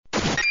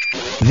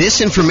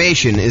This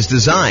information is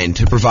designed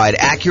to provide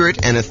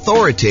accurate and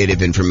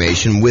authoritative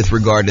information with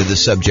regard to the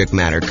subject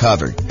matter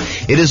covered.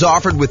 It is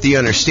offered with the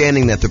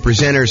understanding that the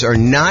presenters are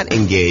not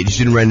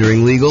engaged in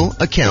rendering legal,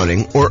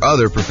 accounting, or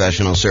other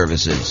professional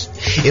services.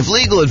 If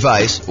legal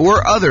advice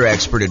or other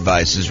expert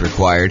advice is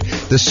required,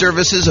 the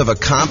services of a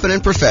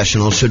competent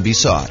professional should be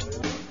sought.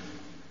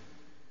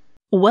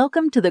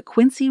 Welcome to the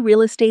Quincy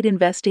Real Estate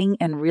Investing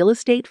and Real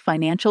Estate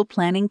Financial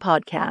Planning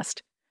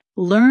Podcast.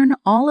 Learn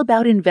all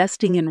about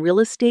investing in real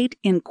estate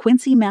in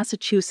Quincy,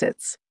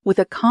 Massachusetts, with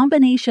a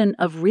combination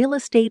of real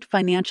estate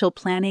financial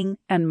planning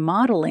and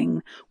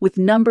modeling with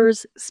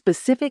numbers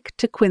specific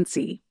to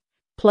Quincy,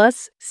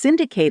 plus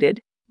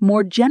syndicated,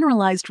 more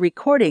generalized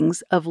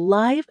recordings of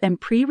live and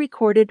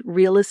pre-recorded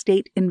real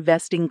estate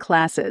investing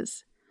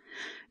classes.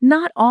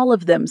 Not all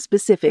of them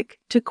specific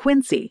to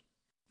Quincy.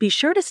 Be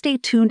sure to stay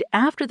tuned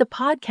after the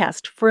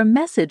podcast for a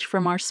message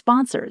from our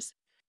sponsors.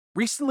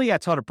 Recently, I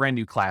taught a brand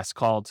new class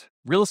called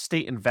Real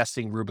Estate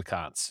Investing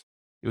Rubicons.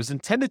 It was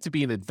intended to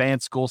be an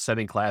advanced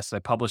goal-setting class that I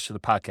published to the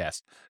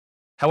podcast.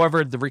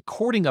 However, the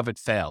recording of it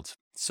failed,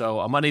 so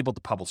I'm unable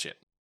to publish it.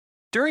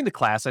 During the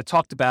class, I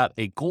talked about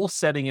a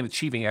goal-setting and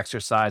achieving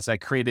exercise I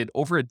created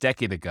over a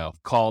decade ago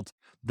called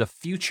the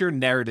Future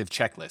Narrative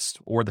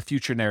Checklist, or the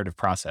Future Narrative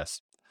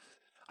Process.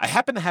 I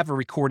happen to have a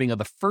recording of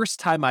the first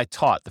time I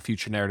taught the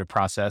Future Narrative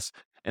Process,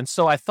 and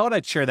so I thought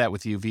I'd share that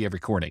with you via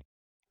recording.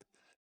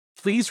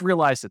 Please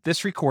realize that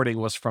this recording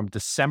was from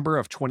December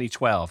of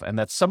 2012 and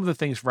that some of the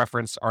things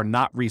referenced are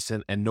not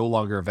recent and no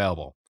longer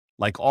available.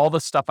 Like all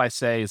the stuff I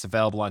say is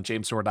available on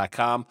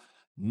jamesorr.com,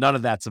 none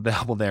of that's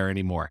available there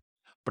anymore.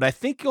 But I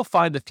think you'll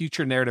find the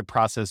future narrative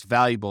process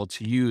valuable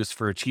to use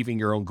for achieving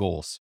your own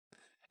goals.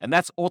 And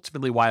that's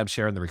ultimately why I'm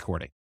sharing the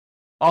recording.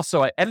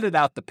 Also, I edited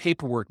out the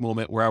paperwork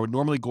moment where I would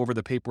normally go over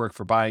the paperwork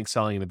for buying,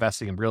 selling, and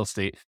investing in real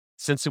estate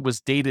since it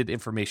was dated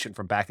information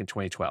from back in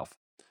 2012.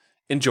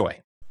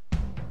 Enjoy.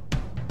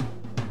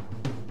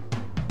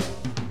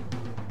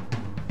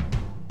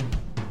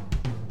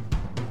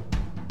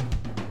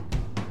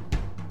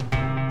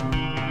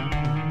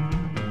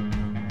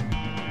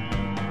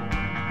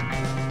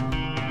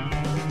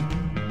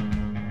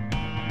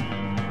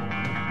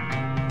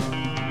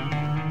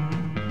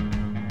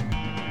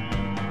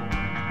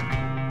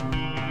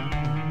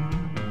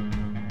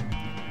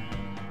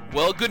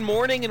 Well, good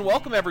morning and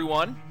welcome,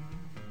 everyone.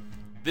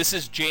 This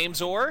is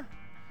James Orr,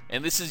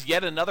 and this is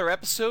yet another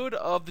episode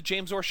of The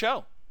James Orr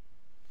Show.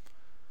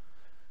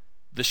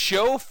 The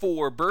show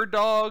for bird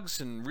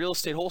dogs and real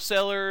estate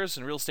wholesalers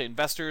and real estate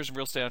investors and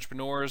real estate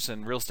entrepreneurs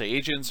and real estate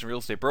agents and real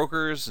estate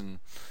brokers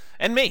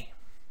and me.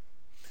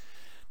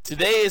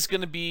 Today is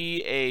going to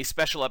be a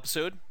special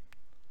episode.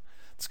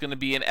 It's going to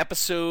be an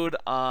episode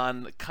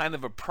on kind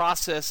of a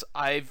process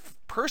I've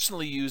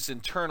personally used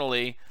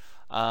internally,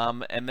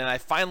 and then I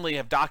finally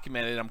have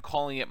documented. I'm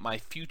calling it my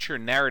future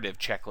narrative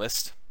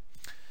checklist.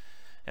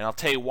 And I'll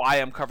tell you why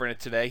I'm covering it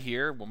today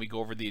here when we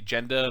go over the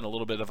agenda and a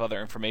little bit of other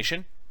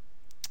information.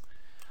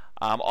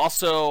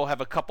 Also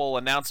have a couple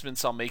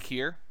announcements I'll make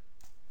here.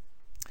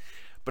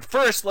 But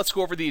first, let's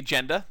go over the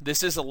agenda.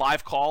 This is a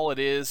live call. It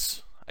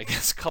is, I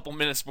guess, a couple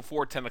minutes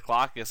before 10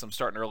 o'clock. I guess I'm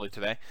starting early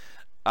today.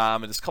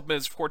 It is a couple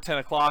minutes before 10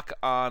 o'clock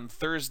on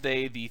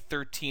Thursday, the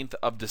 13th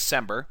of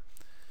December.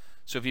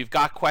 So if you've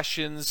got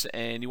questions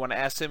and you want to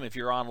ask them, if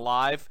you're on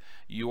live,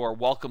 you are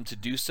welcome to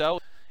do so.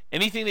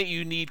 Anything that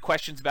you need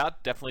questions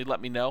about, definitely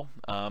let me know.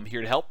 I'm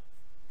here to help.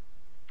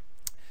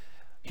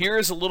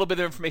 Here's a little bit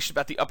of information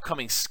about the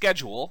upcoming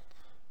schedule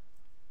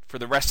for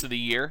the rest of the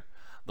year.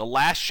 The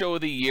last show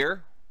of the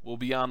year will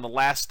be on the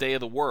last day of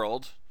the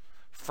world,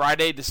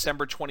 Friday,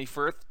 December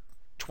 21st,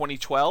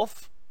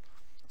 2012.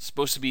 It's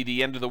supposed to be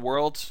the end of the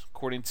world,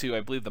 according to,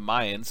 I believe, the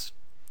Mayans.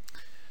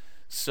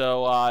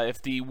 So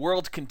if the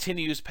world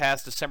continues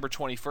past December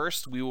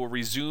 21st, we will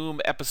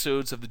resume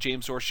episodes of the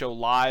James Orr Show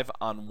live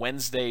on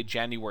Wednesday,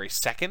 January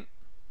 2nd.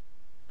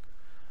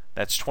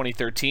 That's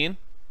 2013.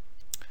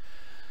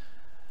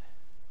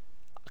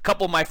 A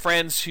couple of my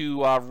friends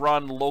who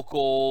run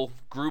local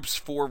groups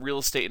for real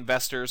estate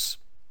investors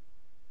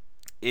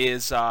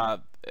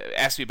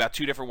asked me about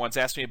two different ones.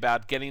 Asked me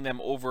about getting them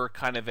over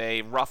kind of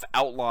a rough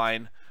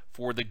outline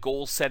for the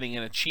goal setting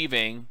and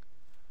achieving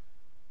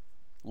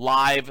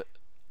live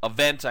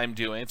event I'm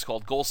doing. It's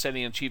called Goal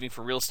Setting and Achieving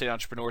for Real Estate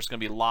Entrepreneurs. It's going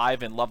to be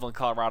live in Loveland,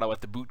 Colorado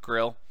at the Boot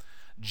Grill,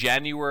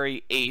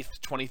 January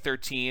 8th,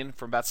 2013,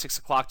 from about 6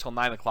 o'clock till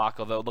 9 o'clock,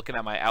 although looking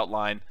at my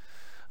outline,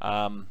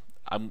 I'm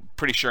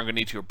pretty sure I'm going to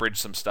need to abridge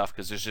some stuff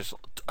because there's just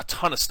a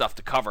ton of stuff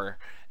to cover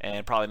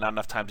and probably not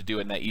enough time to do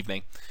it in that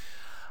evening.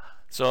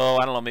 So,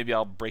 I don't know, maybe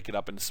I'll break it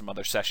up into some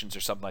other sessions or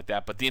something like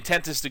that. But the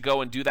intent is to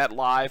go and do that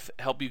live,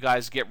 help you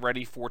guys get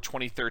ready for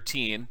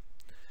 2013.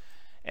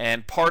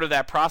 And part of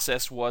that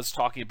process was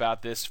talking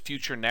about this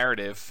future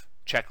narrative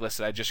checklist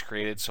that I just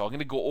created. So I'm going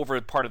to go over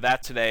part of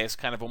that today as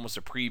kind of almost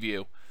a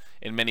preview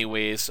in many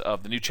ways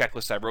of the new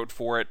checklist I wrote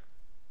for it,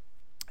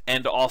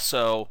 and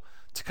also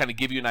to kind of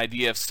give you an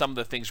idea of some of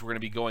the things we're going to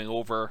be going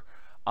over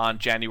on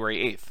January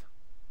 8th.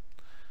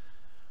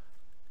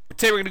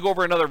 Today we're going to go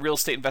over another real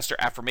estate investor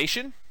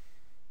affirmation.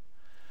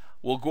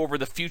 We'll go over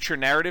the future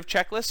narrative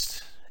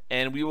checklist,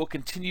 and we will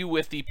continue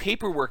with the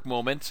paperwork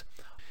moment.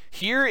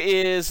 Here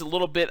is a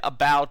little bit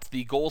about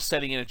the goal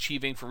setting and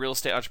achieving for real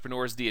estate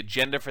entrepreneurs, the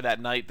agenda for that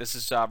night. This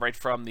is right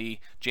from the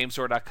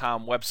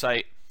jamesor.com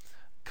website,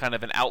 kind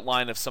of an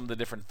outline of some of the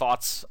different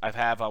thoughts I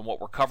have on what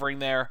we're covering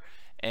there.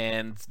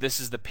 And this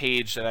is the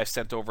page that I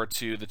sent over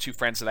to the two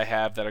friends that I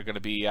have that are going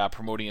to be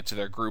promoting it to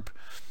their group.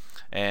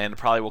 And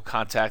probably will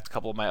contact a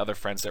couple of my other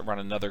friends that run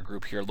another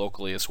group here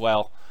locally as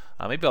well.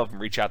 Maybe I'll even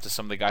reach out to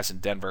some of the guys in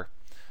Denver.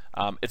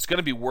 It's going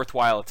to be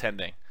worthwhile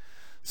attending.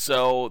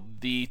 So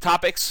the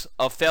topics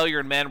of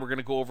failure in men, we're going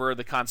to go over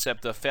the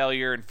concept of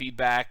failure and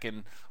feedback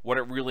and what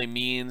it really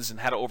means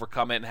and how to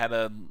overcome it and how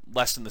to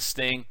lessen the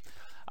sting.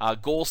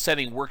 Goal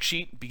setting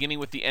worksheet, beginning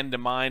with the end in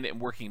mind and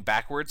working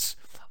backwards.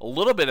 A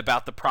little bit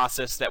about the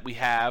process that we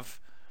have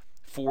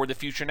for the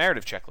future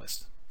narrative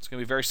checklist. It's going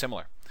to be very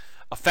similar.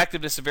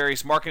 Effectiveness of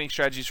various marketing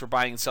strategies for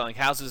buying and selling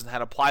houses and how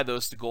to apply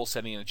those to goal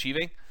setting and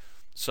achieving.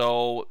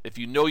 So if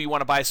you know you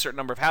want to buy a certain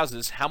number of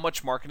houses, how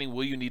much marketing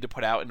will you need to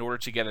put out in order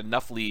to get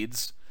enough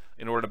leads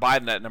in order to buy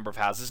that number of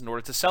houses, in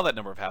order to sell that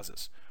number of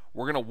houses?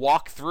 We're going to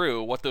walk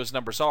through what those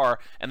numbers are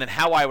and then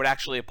how I would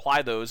actually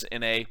apply those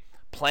in a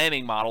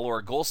planning model or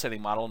a goal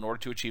setting model in order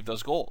to achieve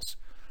those goals.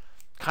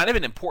 Kind of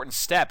an important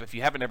step if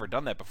you haven't ever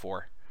done that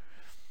before.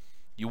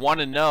 You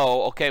want to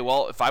know, okay,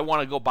 well, if I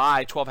want to go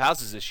buy 12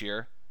 houses this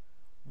year,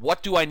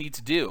 what do I need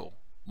to do?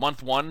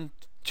 Month 1,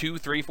 2,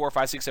 3, 4,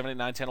 5, 6, 7, 8,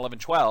 9, 10, 11,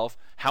 12,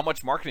 how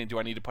much marketing do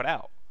I need to put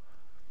out?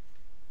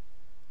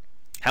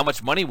 How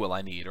much money will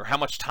I need? Or how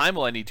much time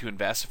will I need to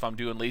invest if I'm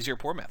doing lazy or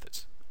poor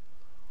methods?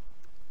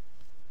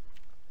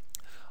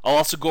 I'll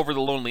also go over the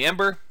Lonely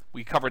Ember.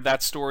 We covered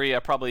that story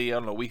probably, a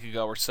week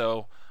ago or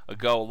so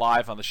ago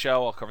live on the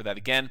show. I'll cover that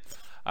again.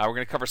 We're going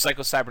to cover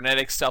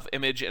psycho-cybernetics,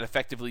 self-image, and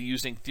effectively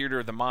using theater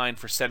of the mind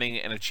for setting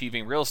and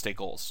achieving real estate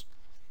goals.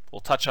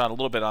 We'll touch on a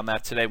little bit on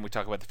that today when we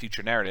talk about the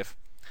future narrative.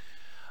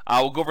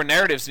 We'll go over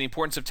narratives and the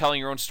importance of telling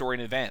your own story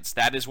in advance.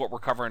 That is what we're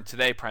covering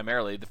today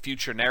primarily. The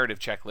future narrative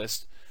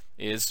checklist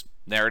is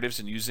narratives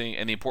and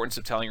the importance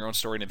of telling your own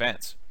story in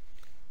advance.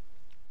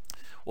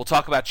 We'll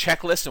talk about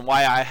checklists and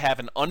why I have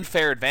an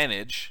unfair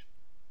advantage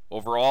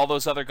over all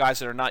those other guys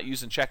that are not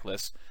using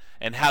checklists,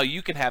 and how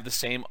you can have the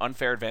same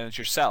unfair advantage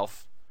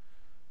yourself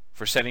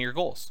for setting your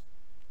goals.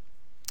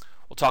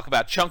 We'll talk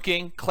about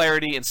chunking,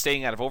 clarity, and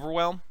staying out of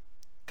overwhelm.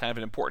 Kind of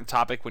an important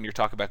topic when you're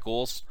talking about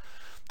goals.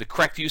 The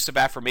correct use of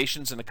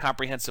affirmations and a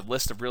comprehensive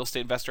list of real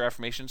estate investor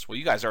affirmations. Well,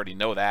 you guys already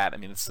know that. I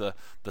mean, it's the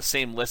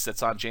same list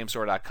that's on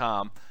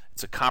jamesor.com.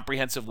 It's a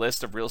comprehensive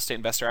list of real estate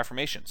investor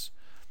affirmations.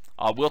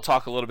 We'll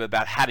talk a little bit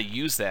about how to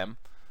use them,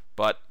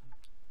 but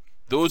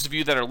those of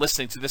you that are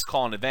listening to this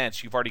call in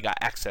advance, you've already got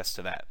access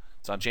to that.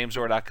 It's on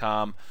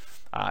jamesor.com.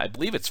 I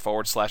believe it's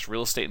 /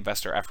 real estate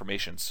investor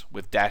affirmations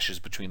with dashes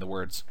between the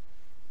words.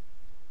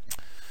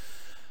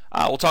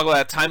 We'll talk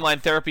about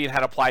timeline therapy and how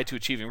to apply it to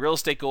achieving real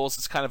estate goals.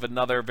 It's kind of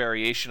another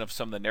variation of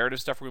some of the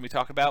narrative stuff we're going to be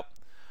talking about.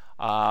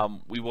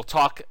 We will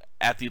talk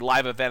at the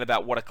live event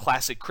about what a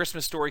classic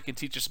Christmas story can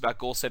teach us about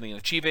goal setting and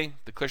achieving.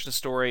 The Christmas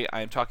story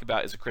I am talking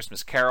about is A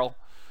Christmas Carol,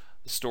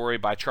 the story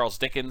by Charles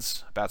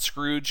Dickens about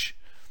Scrooge.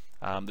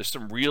 There's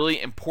some really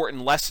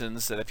important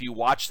lessons that if you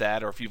watch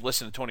that, or if you've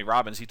listened to Tony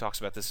Robbins, he talks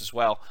about this as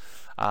well.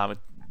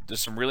 There's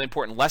some really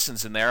important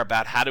lessons in there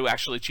about how to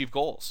actually achieve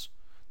goals.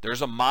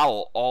 There's a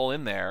model all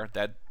in there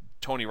that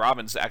Tony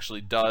Robbins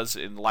actually does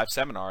in live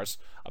seminars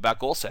about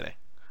goal setting.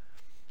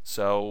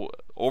 So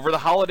over the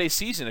holiday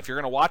season, if you're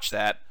going to watch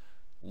that,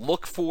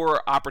 look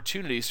for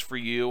opportunities for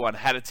you on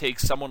how to take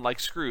someone like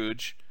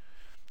Scrooge,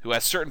 who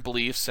has certain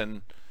beliefs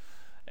and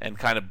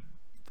kind of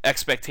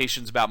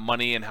expectations about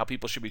money and how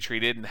people should be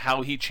treated, and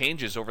how he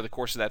changes over the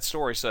course of that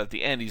story so that at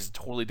the end he's a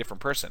totally different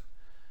person.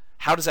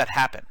 How does that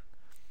happen?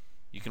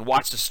 You can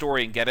watch the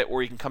story and get it,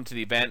 or you can come to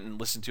the event and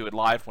listen to it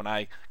live when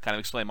I kind of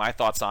explain my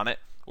thoughts on it,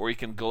 or you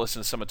can go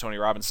listen to some of Tony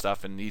Robbins'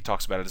 stuff and he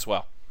talks about it as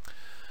well.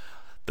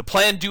 The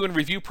plan, do, and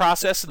review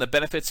process and the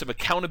benefits of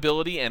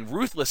accountability and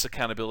ruthless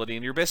accountability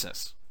in your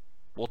business.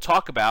 We'll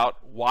talk about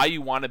why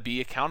you want to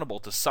be accountable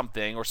to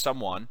something or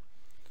someone,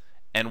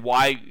 and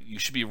why you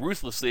should be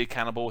ruthlessly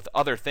accountable with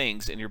other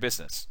things in your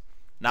business.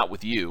 Not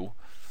with you.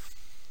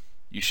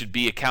 You should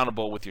be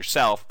accountable with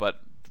yourself,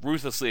 but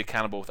ruthlessly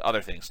accountable with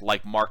other things,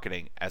 like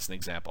marketing, as an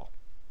example.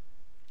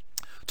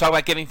 Talk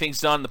about getting things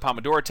done, the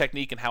Pomodoro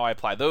technique, and how I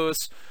apply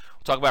those.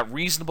 We'll talk about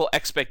reasonable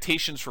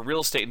expectations for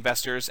real estate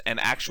investors and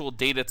actual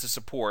data to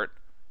support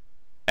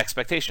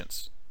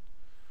expectations.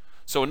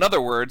 So in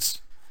other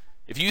words,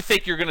 if you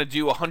think you're going to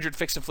do 100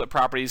 fix and flip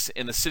properties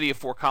in the city of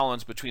Fort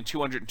Collins between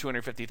 200 and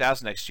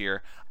 250,000 next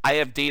year, I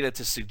have data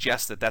to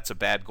suggest that that's a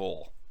bad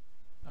goal.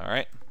 All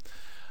right.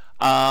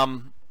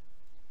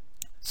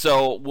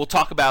 So we'll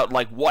talk about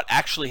like what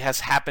actually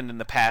has happened in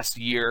the past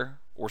year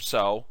or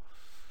so,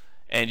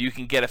 and you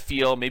can get a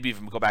feel, maybe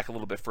even go back a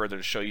little bit further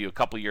to show you a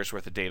couple years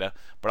worth of data.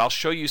 But I'll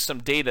show you some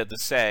data to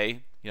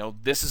say,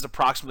 this is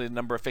approximately the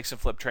number of fix and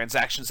flip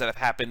transactions that have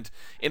happened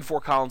in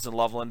Fort Collins and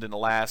Loveland in the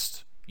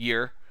last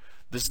year.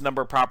 this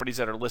number of properties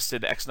that are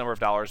listed X number of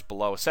dollars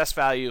below assessed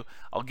value.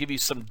 I'll give you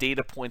some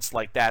data points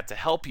like that to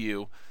help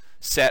you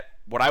set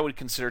what I would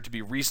consider to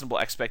be reasonable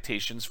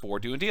expectations for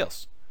doing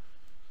deals.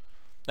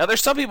 Now,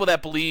 there's some people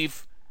that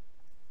believe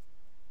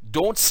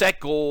don't set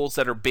goals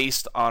that are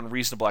based on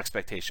reasonable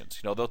expectations.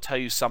 They'll tell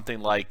you something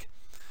like,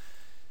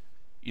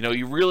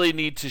 you really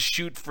need to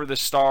shoot for the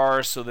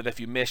stars so that if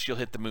you miss, you'll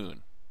hit the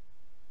moon.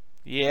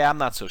 Yeah, I'm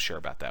not so sure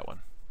about that one.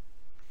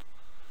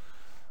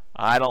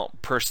 I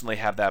don't personally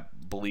have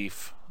that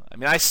belief. I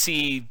mean, I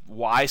see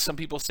why some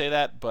people say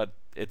that, but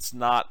it's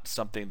not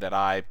something that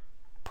I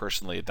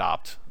personally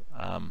adopt.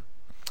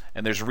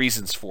 And there's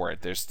reasons for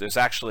it. There's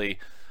actually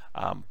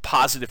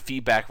positive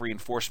feedback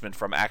reinforcement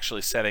from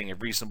actually setting a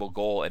reasonable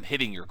goal and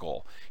hitting your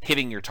goal,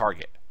 hitting your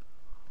target.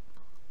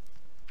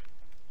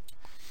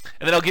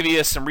 And then I'll give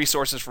you some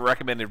resources for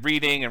recommended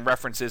reading and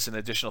references and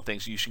additional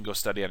things you should go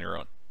study on your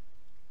own.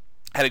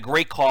 I had a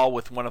great call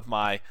with one of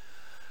my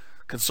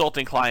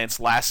consulting clients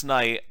last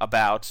night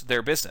about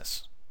their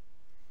business.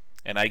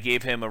 And I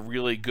gave him a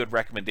really good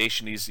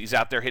recommendation. He's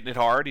out there hitting it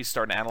hard. He's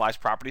starting to analyze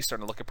properties,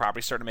 starting to look at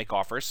properties, starting to make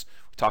offers.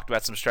 We talked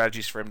about some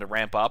strategies for him to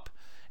ramp up,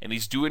 and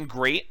he's doing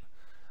great.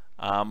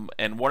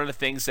 And one of the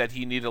things that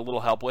he needed a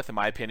little help with, in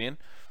my opinion,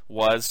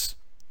 was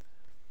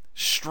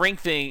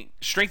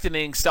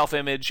strengthening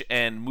self-image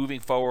and moving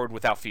forward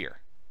without fear.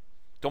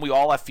 Don't we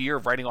all have fear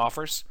of writing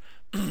offers?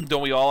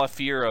 Don't we all have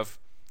fear of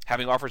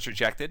having offers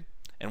rejected?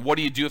 And what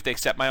do you do if they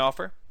accept my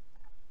offer?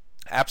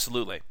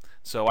 Absolutely.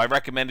 So I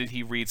recommended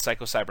he read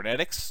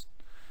Psycho-Cybernetics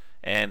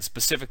and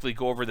specifically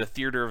go over the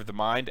theater of the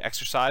mind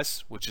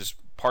exercise, which is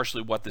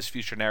partially what this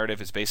future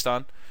narrative is based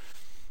on.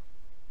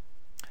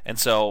 And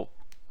so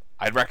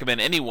I'd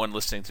recommend anyone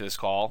listening to this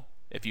call,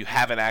 if you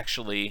haven't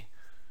actually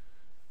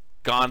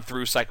gone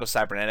through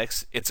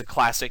Psycho-Cybernetics, it's a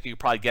classic. You can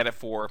probably get it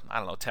for,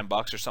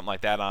 $10 or something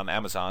like that on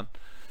Amazon.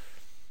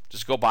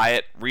 Just go buy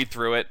it, read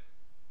through it.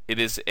 It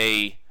is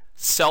a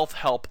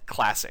self-help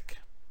classic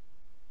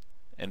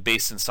and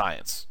based in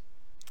science.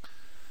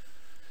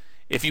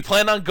 If you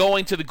plan on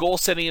going to the Goal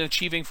Setting and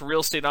Achieving for Real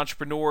Estate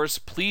Entrepreneurs,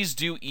 please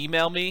do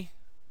email me,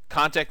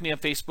 contact me on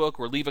Facebook,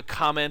 or leave a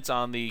comment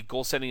on the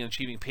Goal Setting and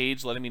Achieving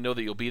page letting me know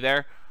that you'll be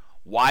there.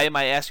 Why am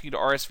I asking you to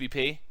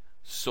RSVP?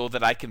 So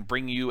that I can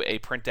bring you a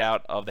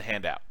printout of the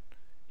handout.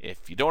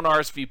 If you don't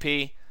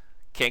RSVP,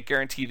 can't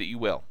guarantee that you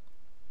will.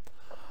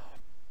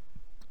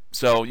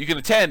 So you can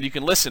attend, you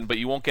can listen, but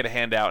you won't get a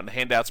handout, and the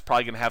handout's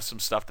probably going to have some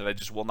stuff that I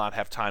just will not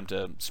have time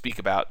to speak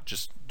about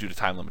just due to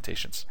time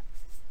limitations.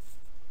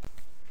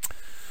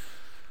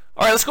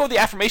 All right, let's go with the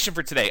affirmation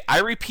for today. I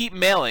repeat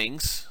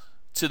mailings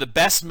to the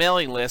best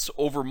mailing list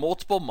over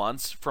multiple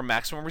months for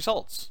maximum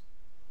results.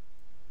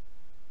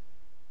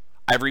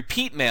 I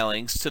repeat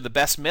mailings to the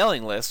best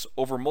mailing lists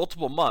over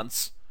multiple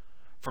months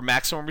for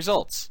maximum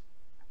results.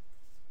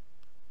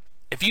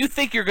 If you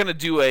think you're going to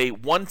do a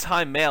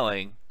one-time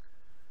mailing,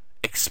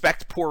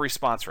 expect poor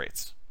response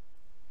rates.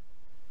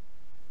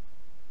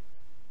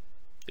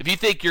 If you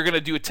think you're going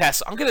to do a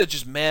test, I'm going to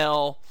just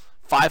mail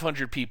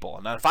 500 people.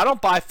 And if I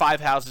don't buy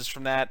 5 houses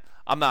from that,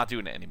 I'm not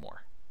doing it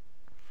anymore.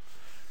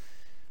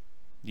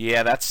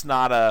 Yeah, that's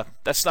not a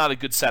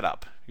good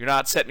setup. You're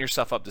not setting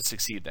yourself up to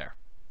succeed there.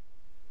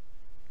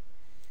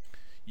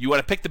 You want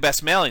to pick the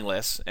best mailing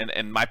lists,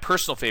 and my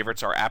personal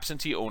favorites are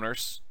absentee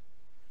owners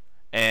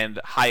and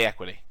high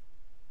equity.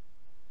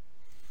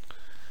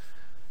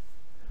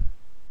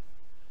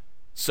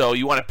 So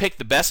you want to pick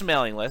the best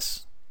mailing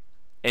lists,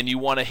 and you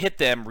want to hit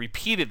them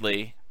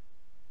repeatedly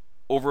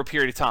over a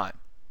period of time.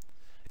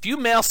 If you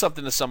mail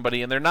something to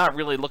somebody and they're not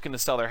really looking to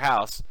sell their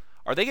house,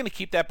 are they going to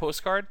keep that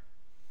postcard?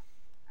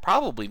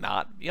 Probably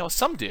not.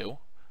 Some do,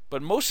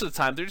 but most of the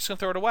time they're just going to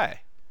throw it away.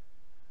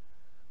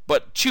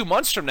 But 2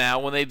 months from now,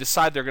 when they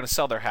decide they're going to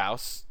sell their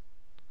house,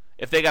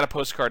 if they got a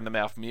postcard in the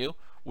mail from you,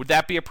 would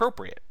that be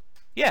appropriate?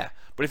 Yeah,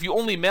 but if you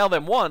only mail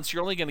them once,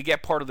 you're only going to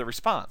get part of the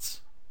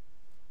response.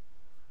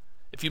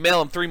 If you mail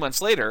them 3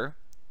 months later,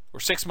 or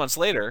 6 months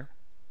later,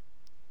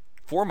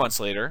 4 months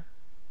later,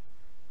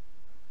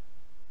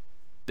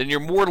 then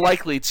you're more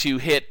likely to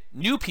hit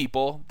new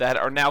people that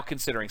are now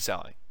considering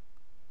selling.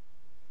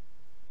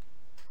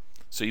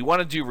 So you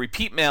want to do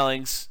repeat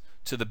mailings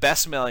to the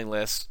best mailing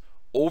lists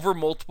over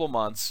multiple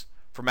months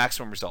for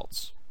maximum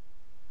results.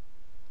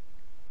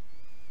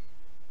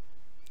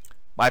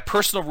 My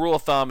personal rule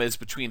of thumb is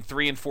between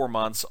 3 and 4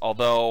 months,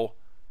 although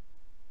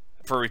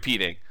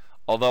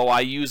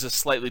I use a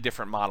slightly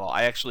different model.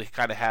 I actually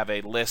kind of have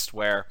a list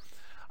where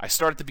I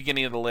start at the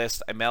beginning of the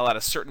list, I mail out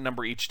a certain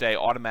number each day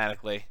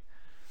automatically,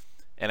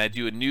 and I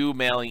do a new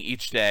mailing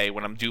each day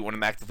when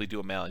I'm actively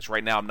doing mailings.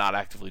 Right now I'm not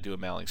actively doing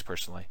mailings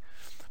personally,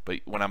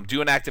 but when I'm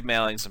doing active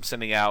mailings, I'm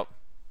sending out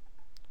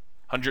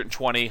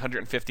 120,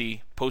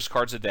 150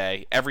 postcards a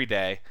day, every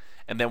day.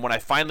 And then when I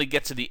finally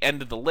get to the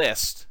end of the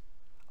list,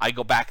 I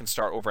go back and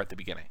start over at the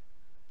beginning.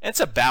 And it's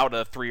about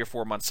a 3 or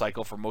 4 month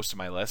cycle for most of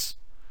my lists.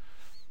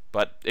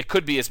 But it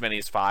could be as many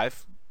as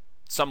 5.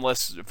 Some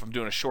lists, if I'm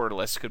doing a shorter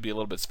list, could be a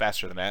little bit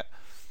faster than that.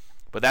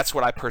 But that's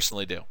what I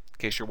personally do. In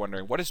case you're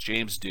wondering, what does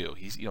James do?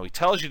 He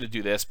tells you to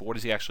do this, but what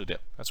does he actually do?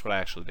 That's what I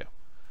actually do.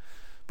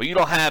 But you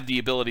don't have the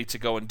ability to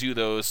go and do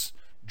those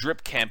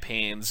drip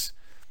campaigns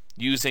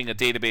using a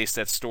database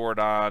that's stored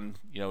on,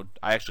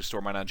 I actually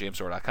store mine on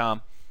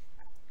jamesdora.com.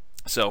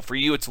 So for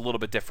you, it's a little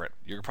bit different.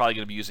 You're probably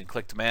going to be using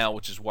click-to-mail,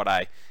 which is what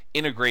I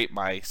integrate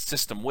my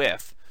system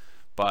with,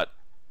 but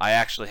I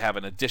actually have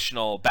an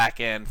additional back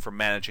end for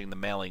managing the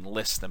mailing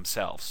lists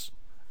themselves.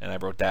 And I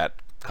wrote that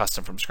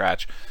custom from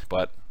scratch,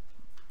 but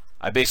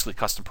I basically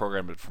custom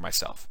programmed it for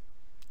myself.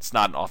 It's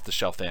not an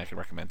off-the-shelf thing I can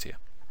recommend to you.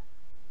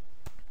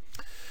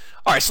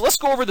 All right, so let's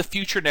go over the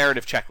future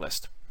narrative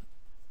checklist.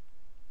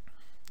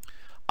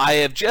 I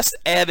have just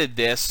added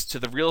this to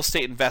the real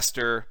estate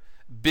investor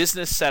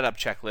business setup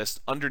checklist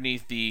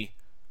underneath the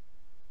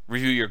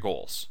review your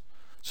goals.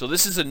 So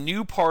this is a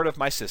new part of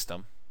my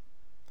system,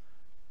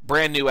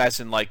 brand new as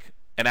in like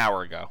an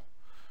hour ago.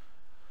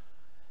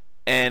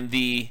 And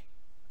the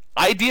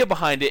idea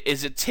behind it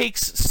is it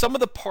takes some of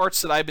the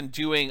parts that I've been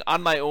doing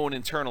on my own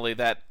internally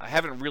that I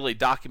haven't really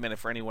documented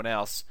for anyone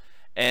else,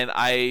 and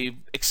I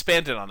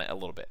expanded on it a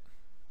little bit.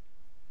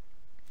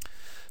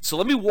 So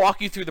let me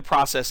walk you through the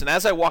process, and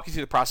as I walk you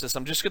through the process,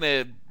 I'm just going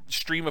to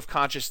stream of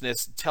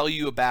consciousness tell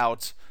you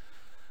about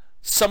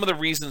some of the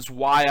reasons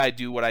why I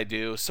do what I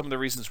do, some of the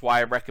reasons why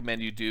I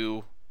recommend you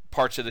do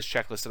parts of this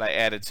checklist that I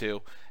added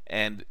to,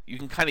 and you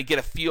can kind of get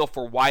a feel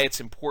for why it's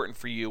important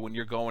for you when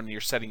you're going and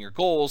you're setting your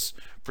goals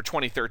for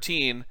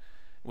 2013,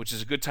 which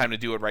is a good time to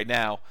do it right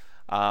now,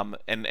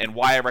 and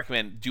why I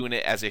recommend doing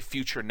it as a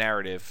future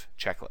narrative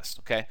checklist.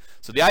 Okay,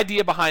 so the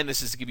idea behind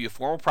this is to give you a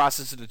formal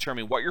process to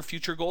determine what your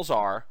future goals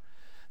are,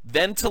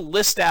 then to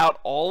list out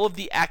all of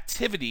the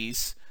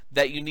activities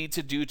that you need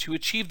to do to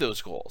achieve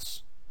those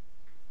goals.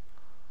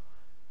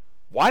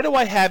 Why do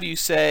I have you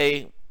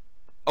say,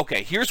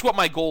 okay, here's what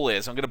my goal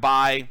is. I'm going to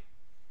buy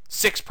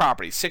 6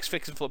 properties, 6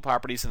 fix and flip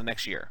properties in the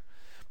next year.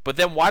 But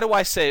then why do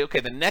I say, okay,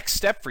 the next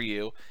step for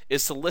you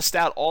is to list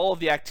out all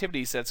of the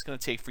activities that's going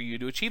to take for you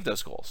to achieve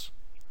those goals?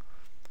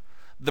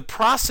 The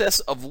process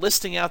of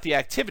listing out the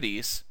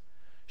activities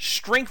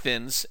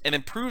strengthens and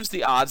improves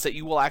the odds that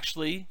you will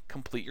actually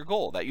complete your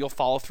goal, that you'll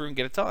follow through and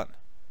get it done.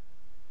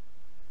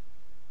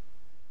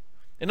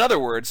 In other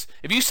words,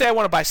 if you say I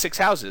want to buy 6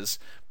 houses,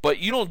 but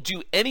you don't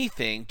do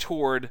anything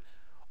toward,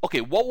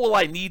 okay, what will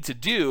I need to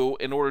do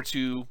in order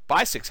to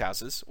buy 6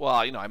 houses? Well,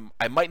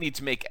 I might need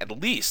to make at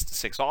least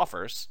 6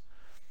 offers.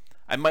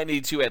 I might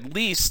need to at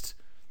least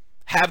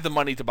have the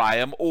money to buy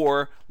them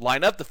or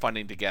line up the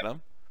funding to get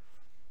them.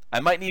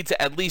 I might need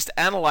to at least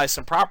analyze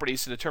some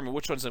properties to determine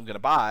which ones I'm going to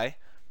buy.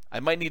 I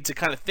might need to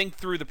kind of think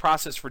through the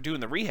process for doing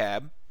the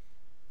rehab.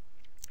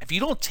 If you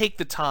don't take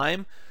the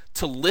time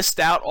to list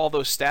out all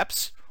those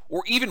steps,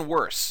 or even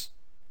worse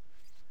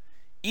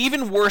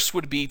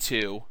would be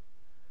to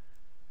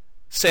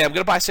say, I'm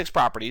going to buy 6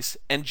 properties,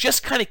 and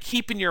just kind of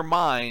keep in your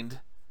mind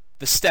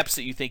the steps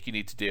that you think you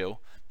need to do.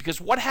 Because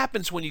what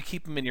happens when you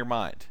keep them in your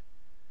mind?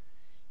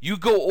 You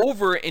go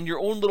over in your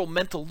own little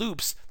mental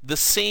loops the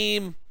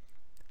same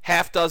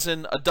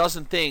a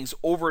dozen things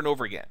over and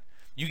over again.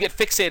 You get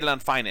fixated on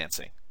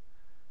financing.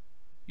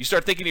 You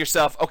start thinking to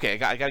yourself, okay,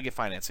 I got to get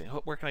financing.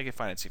 Where can I get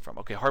financing from?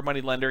 Okay, hard money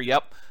lender,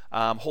 yep.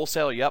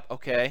 Wholesaler, yep,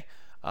 okay.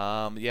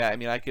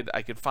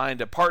 I could find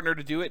a partner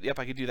to do it. Yep,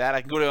 I could do that. I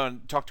can go to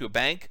and talk to a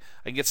bank.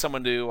 I can get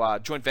someone to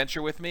joint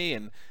venture with me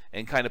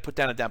and kind of put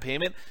down a down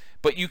payment.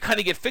 But you kind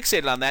of get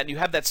fixated on that, and you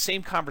have that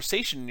same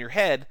conversation in your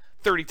head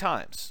 30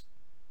 times,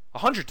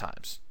 100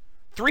 times,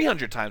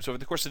 300 times over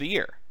the course of the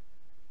year.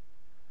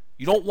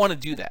 You don't want to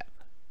do that.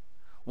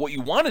 What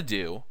you want to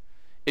do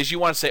is you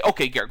want to say,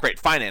 okay, great,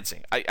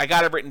 financing. I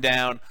got it written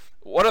down.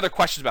 What other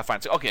questions about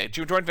financing? Okay,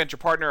 joint venture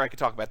partner, I could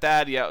talk about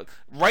that. Yeah,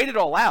 write it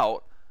all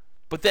out.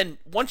 But then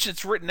once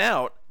it's written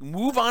out,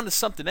 move on to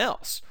something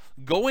else.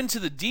 Go into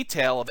the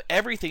detail of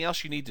everything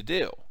else you need to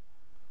do.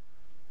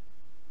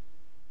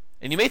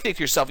 And you may think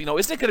to yourself,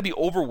 isn't it going to be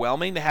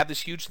overwhelming to have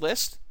this huge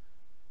list?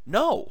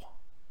 No.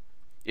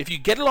 If you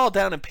get it all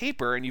down in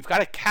paper and you've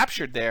got it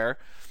captured there,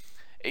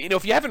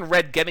 if you haven't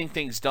read Getting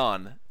Things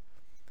Done,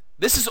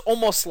 this is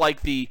almost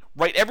like the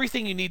write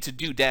everything you need to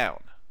do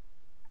down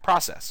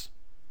process.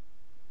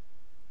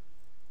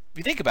 If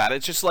you think about it,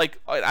 it's just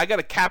like, I got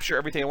to capture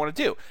everything I want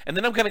to do. And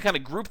then I'm going to kind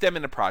of group them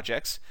into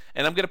projects,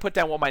 and I'm going to put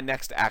down what my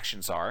next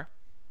actions are.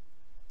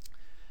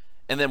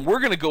 And then we're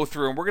going to go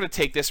through, and we're going to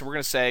take this, and we're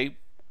going to say,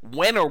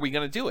 when are we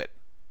going to do it?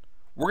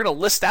 We're going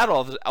to list out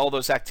all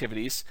those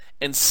activities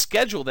and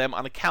schedule them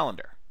on a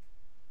calendar.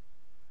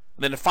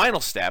 And then the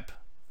final step,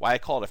 why I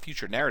call it a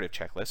future narrative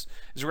checklist,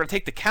 is we're going to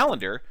take the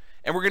calendar,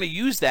 and we're going to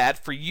use that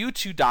for you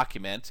to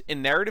document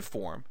in narrative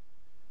form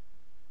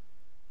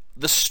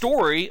the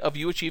story of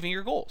you achieving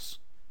your goals.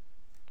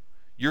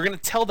 You're going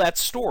to tell that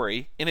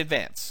story in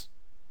advance.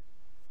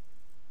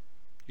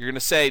 You're going to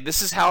say,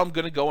 this is how I'm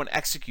going to go and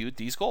execute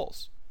these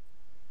goals.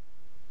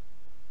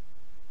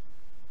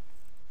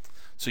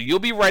 So you'll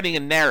be writing a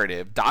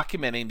narrative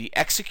documenting the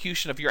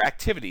execution of your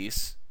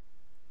activities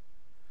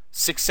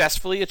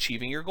successfully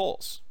achieving your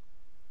goals.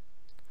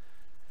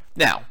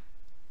 Now,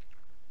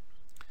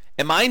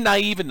 am I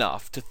naive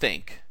enough to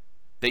think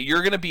that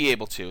you're going to be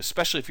able to,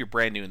 especially if you're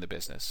brand new in the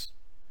business,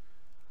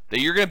 that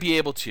you're going to be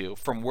able to,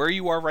 from where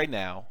you are right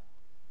now,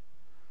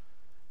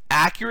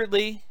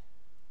 accurately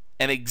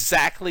and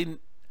exactly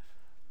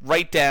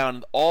write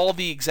down all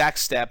the exact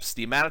steps,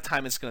 the amount of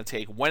time it's going to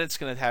take, when it's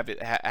going to have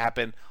it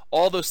happen,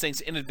 all those things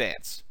in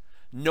advance.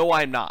 No,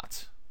 I'm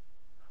not.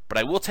 But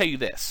I will tell you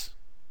this.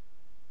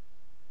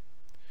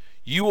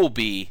 You will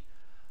be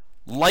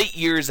light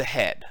years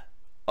ahead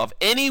of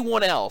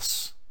anyone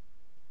else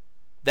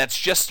that's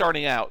just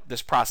starting out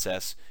this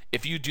process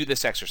if you do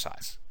this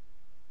exercise.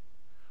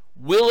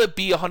 Will it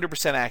be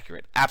 100%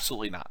 accurate?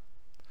 Absolutely not.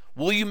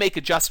 Will you make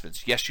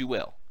adjustments? Yes, you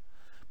will.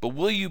 But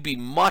will you be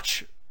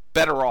much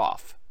better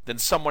off than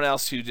someone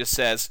else who just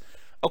says,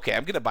 okay,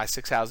 I'm going to buy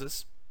 6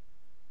 houses,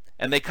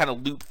 and they kind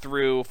of loop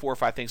through 4 or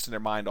 5 things in their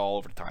mind all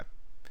over the time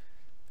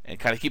and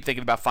kind of keep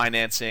thinking about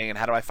financing and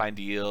how do I find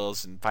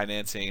deals and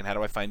financing and how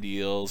do I find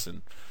deals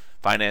and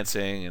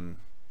financing and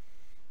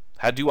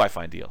how do I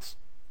find deals?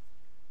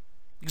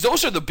 Because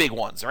those are the big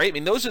ones, right? I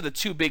mean, those are the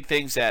 2 big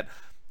things that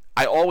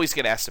I always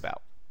get asked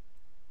about.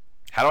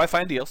 How do I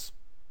find deals?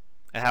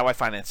 And how do I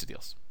finance the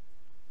deals?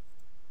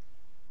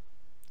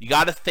 You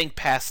got to think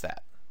past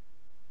that.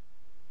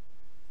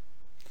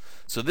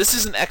 So this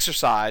is an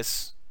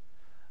exercise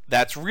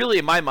that's really,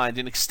 in my mind,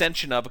 an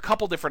extension of a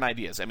couple different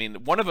ideas. I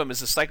mean, one of them is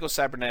the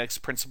psycho-cybernetics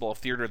principle of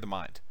theater of the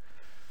mind.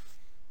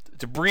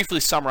 To briefly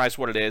summarize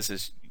what it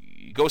is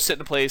you go sit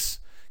in a place,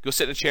 go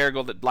sit in a chair,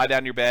 go lie down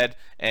in your bed,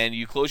 and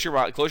you close your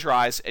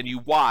eyes, and you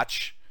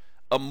watch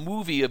a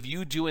movie of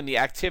you doing the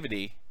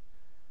activity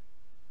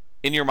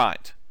in your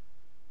mind.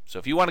 So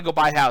if you want to go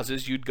buy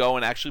houses, you'd go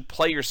and actually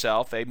play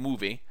yourself a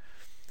movie,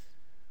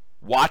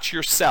 watch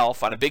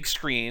yourself on a big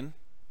screen,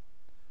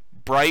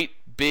 bright,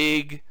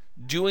 big,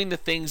 doing the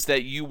things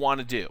that you want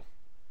to do.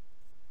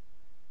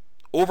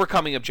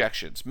 Overcoming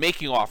objections,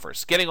 making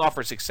offers, getting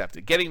offers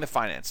accepted, getting the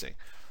financing,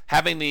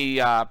 having the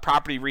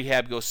property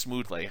rehab go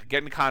smoothly,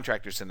 getting the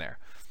contractors in there.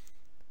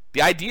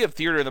 The idea of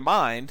theater of the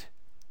mind,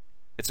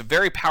 it's a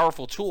very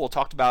powerful tool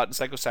talked about in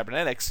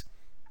psycho-cybernetics,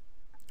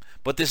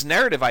 but this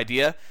narrative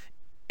idea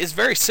is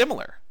very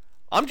similar.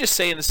 I'm just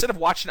saying, instead of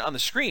watching it on the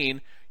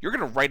screen, you're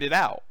going to write it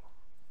out.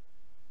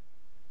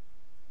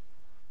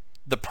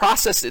 The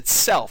process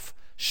itself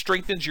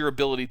strengthens your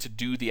ability to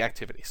do the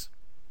activities.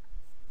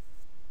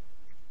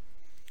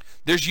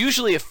 There's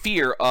usually a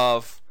fear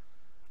of,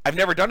 I've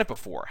never done it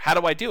before. How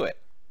do I do it?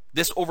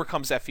 This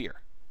overcomes that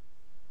fear.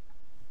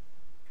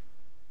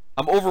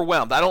 I'm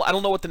overwhelmed. I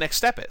don't know what the next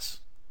step is.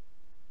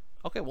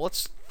 Okay, well,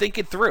 let's think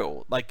it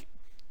through. Like,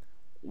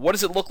 what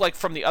does it look like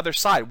from the other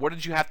side? What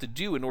did you have to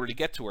do in order to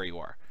get to where you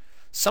are?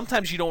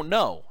 Sometimes you don't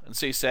know. And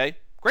so you say,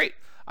 great,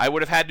 I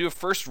would have had to have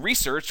first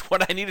researched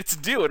what I needed to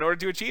do in order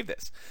to achieve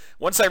this.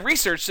 Once I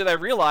researched it, I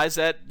realized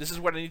that this is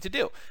what I need to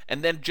do.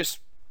 And then just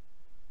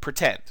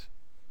pretend.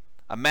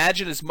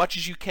 Imagine as much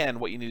as you can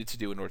what you needed to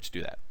do in order to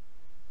do that.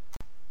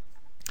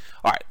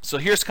 All right, so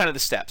here's kind of the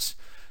steps.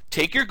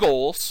 Take your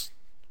goals,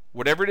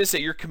 whatever it is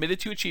that you're committed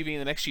to achieving in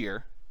the next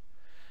year,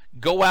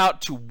 go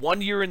out to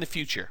 1 year in the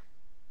future,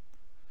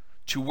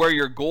 to where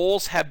your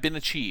goals have been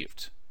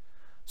achieved.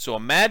 So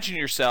imagine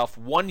yourself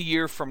 1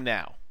 year from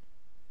now.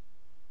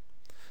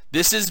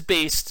 This is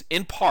based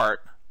in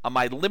part on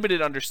my limited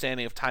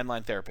understanding of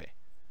timeline therapy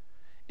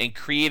and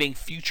creating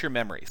future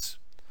memories.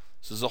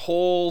 So there's a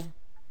whole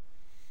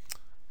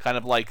kind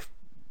of like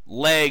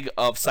leg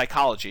of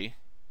psychology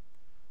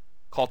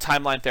called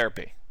timeline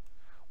therapy,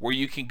 where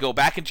you can go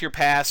back into your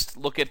past,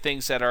 look at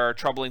things that are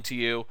troubling to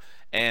you,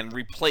 and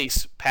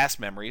replace past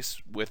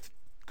memories with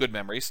good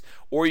memories,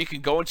 or you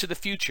can go into the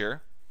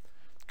future,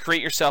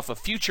 create yourself a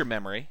future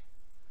memory,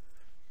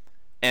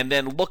 and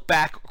then look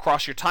back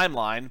across your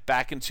timeline,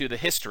 back into the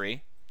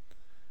history,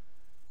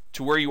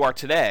 to where you are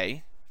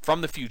today,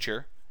 from the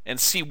future, and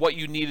see what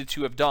you needed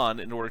to have done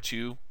in order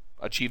to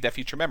achieve that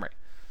future memory.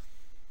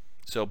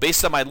 So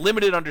based on my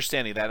limited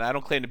understanding of that, and I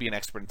don't claim to be an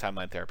expert in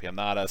timeline therapy, I'm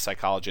not a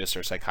psychologist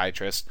or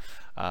psychiatrist,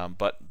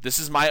 but this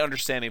is my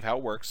understanding of how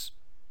it works,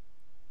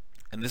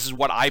 and this is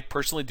what I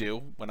personally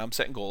do when I'm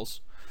setting goals,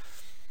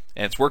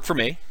 and it's worked for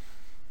me,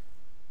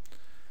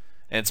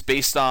 and it's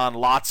based on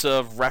lots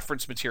of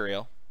reference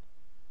material,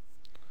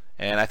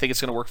 and I think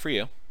it's going to work for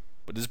you,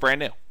 but this is brand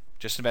new.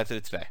 Just invented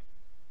it today.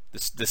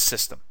 This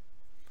system,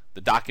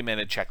 the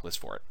documented checklist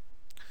for it.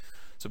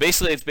 So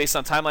basically, it's based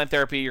on timeline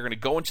therapy. You're going to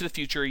go into the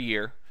future a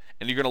year,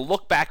 and you're going to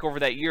look back over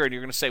that year, and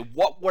you're going to say,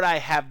 what would I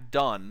have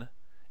done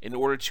in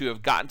order to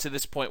have gotten to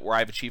this point where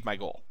I've achieved my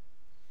goal?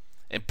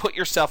 And put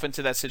yourself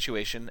into that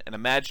situation, and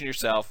imagine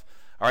yourself,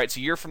 all right, it's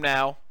a year from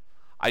now,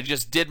 I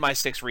just did my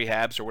 6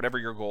 rehabs, or whatever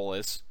your goal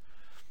is.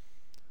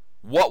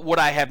 What would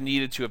I have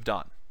needed to have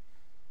done?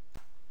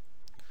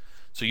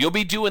 So you'll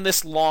be doing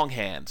this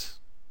longhand,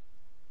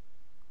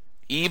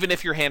 even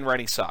if your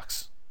handwriting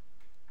sucks.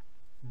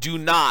 Do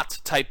not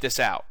type this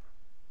out.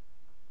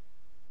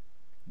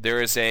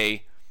 There is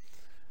a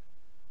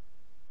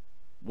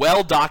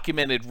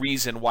well-documented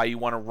reason why you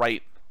want to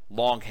write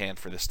longhand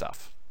for this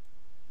stuff.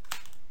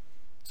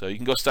 So you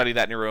can go study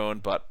that on your own,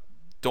 but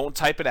don't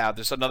type it out.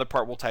 There's another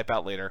part we'll type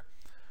out later.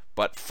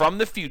 But from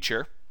the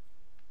future,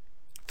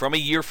 from a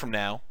year from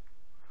now,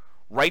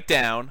 write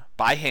down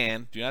by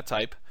hand, do not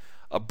type,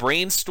 a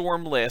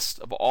brainstorm list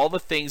of all the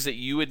things that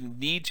you would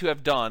need to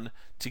have done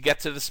to get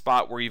to the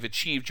spot where you've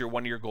achieved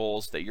one of your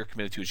goals that you're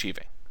committed to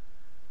achieving.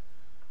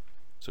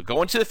 So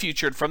go into the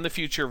future, and from the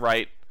future,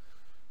 write,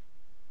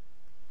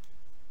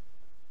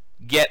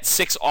 get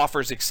 6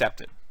 offers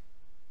accepted.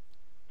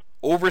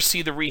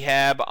 Oversee the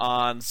rehab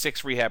on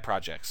 6 rehab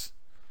projects.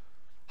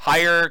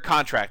 Hire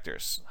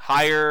contractors.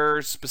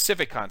 Hire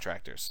specific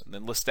contractors. And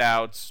then list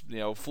out,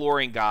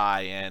 flooring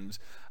guy and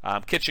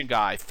kitchen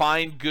guy.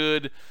 Find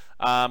good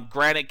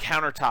granite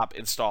countertop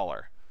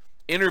installer.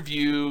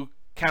 Interview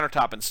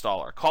countertop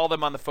installer. Call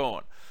them on the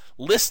phone.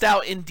 List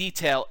out in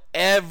detail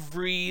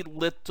every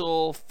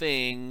little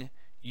thing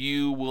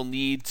you will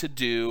need to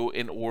do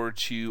in order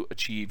to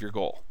achieve your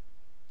goal.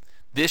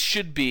 This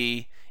should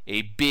be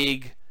a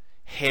big,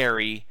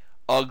 hairy,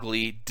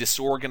 ugly,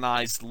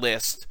 disorganized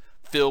list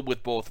filled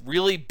with both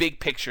really big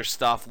picture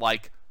stuff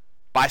like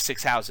buy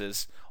 6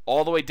 houses,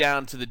 all the way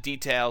down to the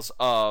details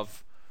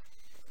of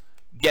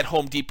get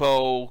Home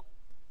Depot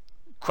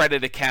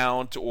credit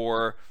account,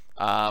 or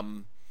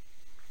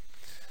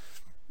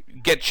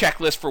get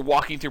checklist for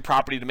walking through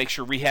property to make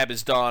sure rehab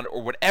is done,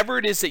 or whatever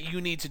it is that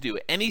you need to do.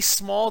 Any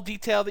small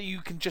detail that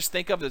you can just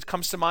think of that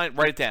comes to mind,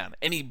 write it down.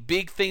 Any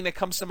big thing that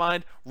comes to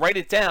mind, write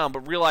it down,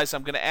 but realize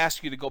I'm going to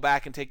ask you to go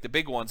back and take the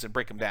big ones and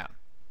break them down.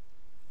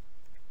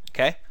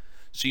 Okay?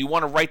 So you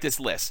want to write this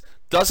list.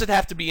 Does it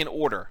have to be in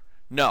order?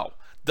 No.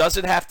 Does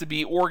it have to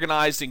be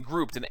organized and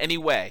grouped in any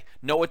way?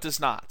 No, it does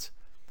not.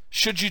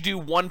 Should you do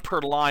 1 per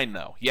line,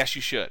 though? Yes,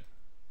 you should.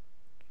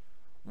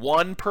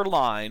 1 per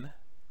line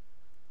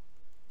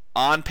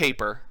on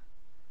paper.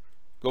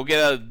 Go get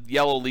a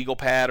yellow legal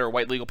pad or a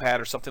white legal pad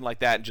or something like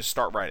that and just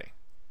start writing.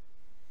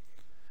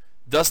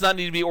 Does not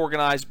need to be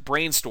organized.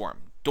 Brainstorm.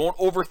 Don't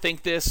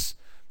overthink this.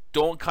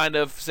 Don't kind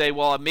of say,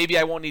 well, maybe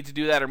I won't need to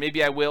do that, or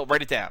maybe I will.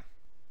 Write it down.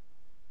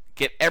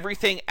 Get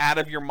everything out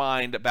of your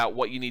mind about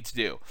what you need to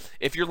do.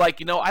 If you're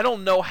like, I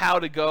don't know how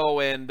to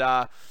go and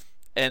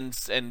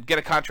get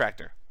a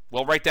contractor.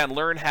 Well, write down,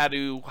 learn how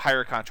to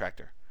hire a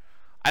contractor.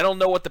 I don't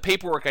know what the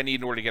paperwork I need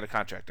in order to get a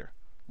contractor.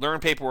 Learn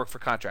paperwork for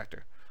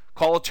contractor.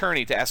 Call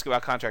attorney to ask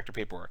about contractor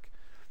paperwork.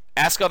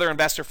 Ask other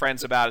investor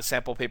friends about a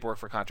sample paperwork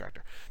for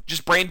contractor.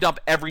 Just brain dump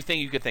everything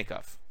you could think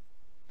of.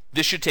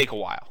 This should take a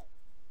while.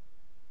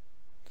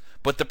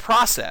 But the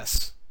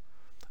process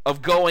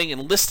of going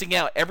and listing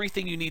out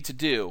everything you need to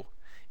do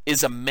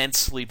is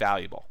immensely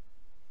valuable.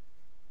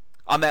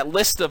 On that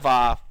list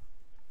of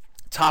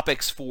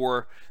topics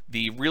for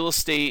the real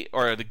estate,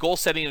 or the goal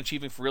setting and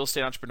achieving for real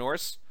estate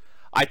entrepreneurs,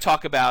 I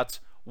talk about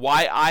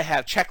why I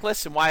have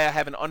checklists and why I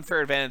have an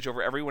unfair advantage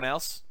over everyone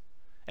else,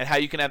 and how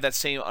you can have that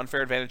same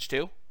unfair advantage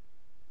too.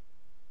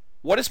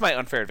 What is my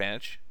unfair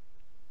advantage?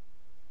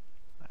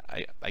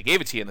 I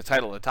gave it to you in the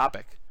title of the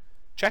topic.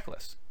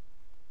 Checklist.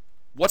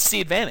 What's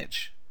the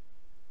advantage?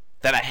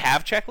 That I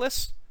have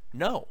checklists?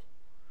 No.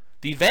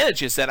 The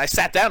advantage is that I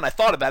sat down and I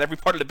thought about every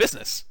part of the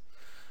business.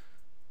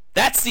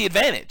 That's the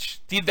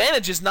advantage. The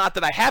advantage is not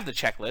that I have the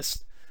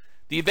checklist.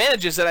 The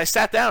advantage is that I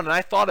sat down and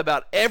I thought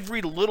about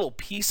every little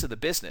piece of the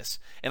business.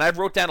 And I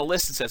wrote down a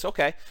list that says,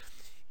 okay,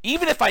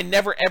 even if I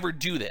never ever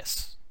do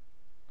this,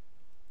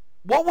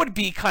 what would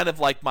be kind of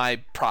like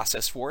my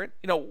process for it?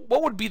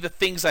 What would be the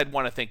things I'd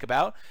want to think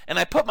about? And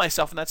I put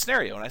myself in that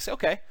scenario and I say,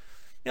 okay,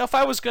 if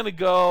I was going to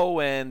go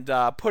and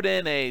put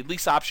in a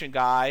lease option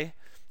guy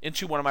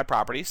into one of my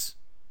properties,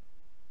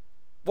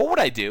 what would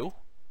I do?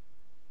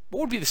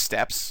 What would be the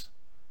steps?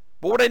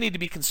 What would I need to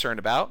be concerned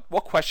about?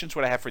 What questions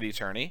would I have for the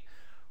attorney?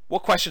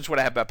 What questions would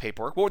I have about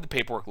paperwork? What would the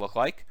paperwork look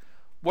like?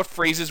 What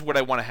phrases would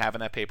I want to have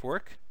in that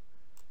paperwork?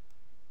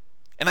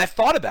 And I've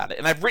thought about it,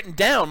 and I've written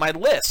down my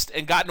list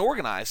and gotten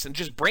organized and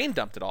just brain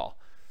dumped it all.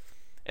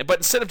 But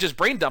instead of just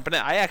brain dumping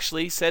it, I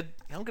actually said,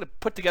 I'm going to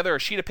put together a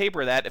sheet of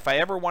paper that if I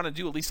ever want to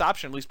do a lease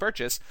option, lease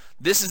purchase,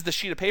 this is the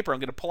sheet of paper I'm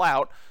going to pull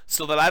out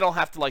so that I don't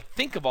have to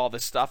think of all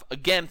this stuff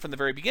again from the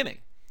very beginning.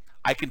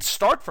 I can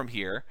start from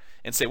here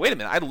and say, wait a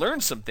minute, I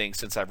learned some things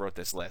since I wrote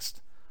this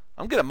list.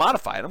 I'm going to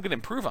modify it. I'm going to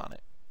improve on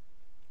it.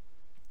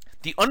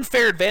 The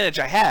unfair advantage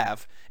I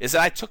have is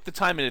that I took the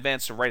time in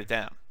advance to write it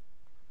down.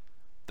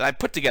 That I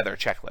put together a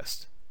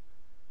checklist.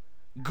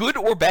 Good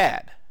or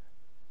bad.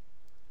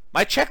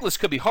 My checklist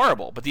could be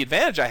horrible, but the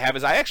advantage I have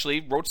is I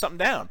actually wrote something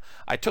down.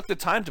 I took the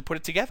time to put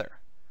it together.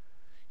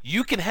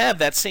 You can have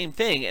that same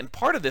thing, and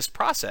part of this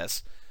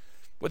process,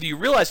 whether you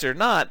realize it or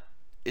not,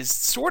 is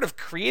sort of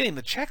creating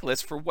the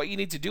checklist for what you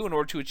need to do in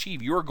order to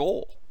achieve your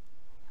goal.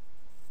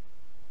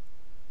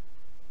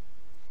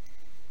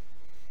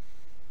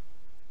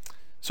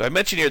 So I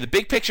mentioned here, the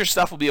big picture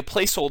stuff will be a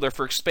placeholder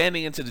for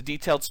expanding into the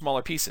detailed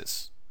smaller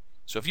pieces.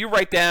 So if you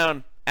write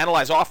down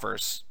analyze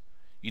offers,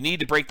 you need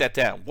to break that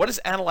down. What does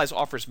analyze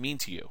offers mean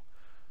to you?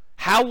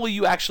 How will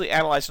you actually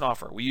analyze an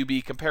offer? Will you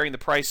be comparing the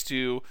price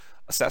to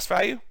assessed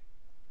value?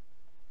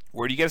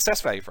 Where do you get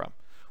assessed value from?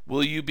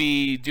 Will you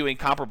be doing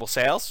comparable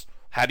sales?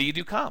 How do you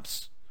do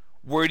comps?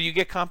 Where do you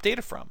get comp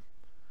data from?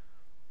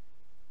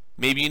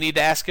 Maybe you need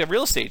to ask a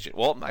real estate agent.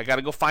 Well, I got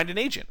to go find an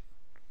agent.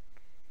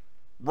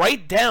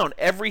 Write down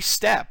every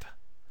step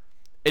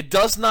It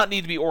does not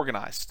need to be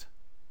organized.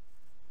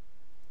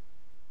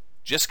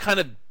 Just kind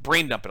of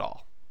brain dump it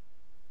all.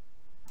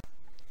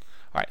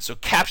 All right, so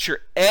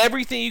capture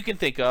everything you can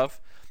think of.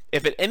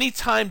 If at any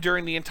time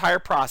during the entire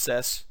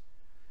process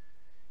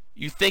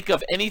you think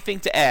of anything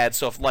to add,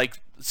 so if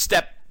like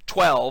step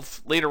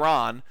 12 later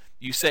on,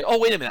 you say, oh,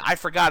 wait a minute, I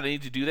forgot I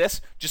need to do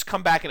this, just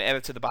come back and add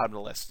it to the bottom of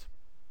the list.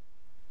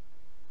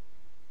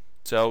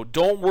 So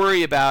don't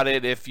worry about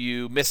it if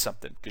you miss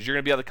something, because you're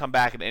going to be able to come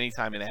back at any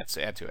time and add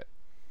to it.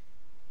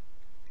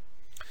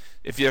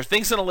 If there are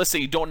things on a list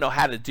that you don't know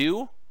how to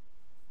do,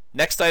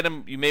 next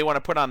item you may want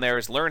to put on there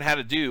is learn how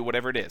to do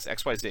whatever it is,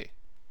 XYZ.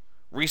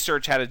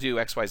 Research how to do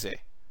XYZ.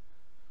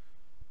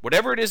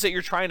 Whatever it is that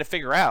you're trying to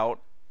figure out,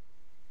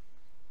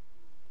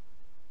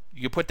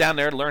 you can put down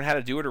there and learn how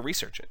to do it or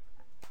research it.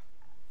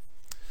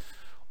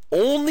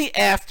 Only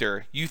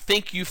after you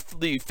think you've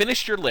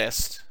finished your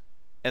list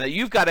and that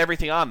you've got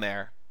everything on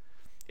there,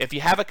 if you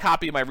have a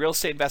copy of my Real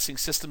Estate Investing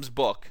Systems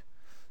book,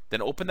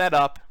 then open that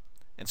up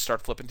and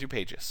start flipping through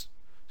pages.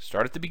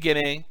 Start at the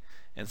beginning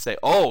and say,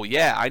 oh,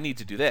 yeah, I need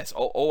to do this.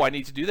 Oh, I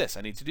need to do this.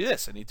 I need to do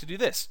this. I need to do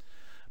this.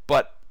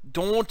 But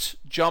don't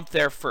jump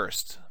there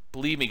first.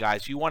 Believe me,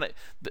 guys, you want it.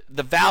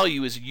 The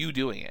value is you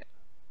doing it.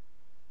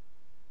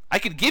 I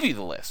could give you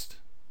the list.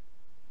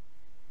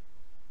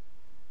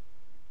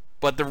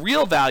 But the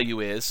real value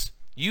is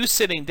you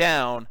sitting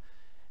down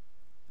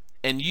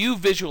and you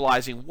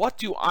visualizing, what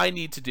do I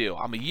need to do?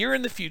 I'm a year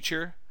in the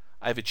future.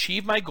 I've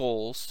achieved my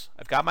goals.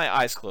 I've got my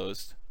eyes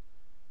closed.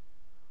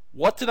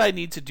 What did I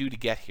need to do to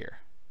get here?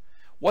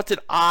 What did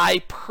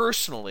I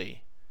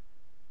personally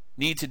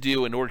need to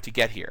do in order to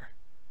get here?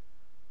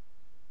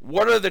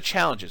 What are the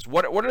challenges?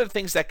 What are the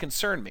things that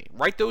concern me?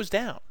 Write those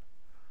down.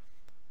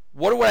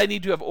 What would I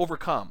need to have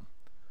overcome?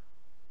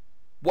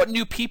 What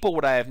new people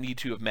would I need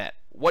to have met?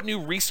 What new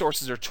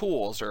resources or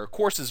tools or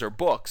courses or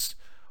books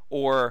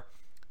or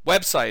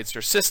websites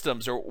or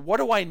systems, or what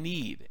do I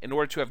need in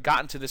order to have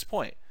gotten to this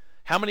point?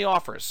 How many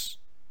offers?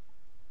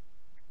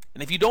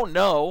 And if you don't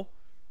know,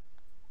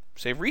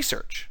 say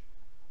research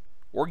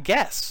or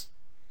guess.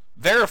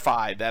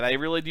 Verify that I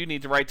really do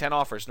need to write 10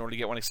 offers in order to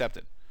get one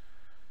accepted.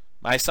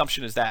 My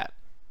assumption is that.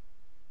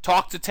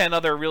 Talk to 10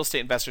 other real estate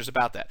investors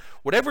about that.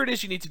 Whatever it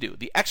is you need to do,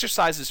 the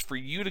exercise is for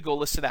you to go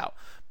list it out.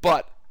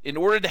 But in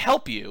order to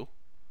help you,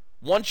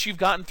 once you've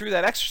gotten through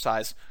that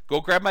exercise,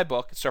 go grab my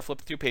book and start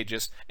flipping through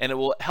pages, and it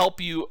will help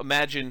you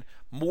imagine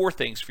more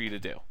things for you to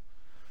do.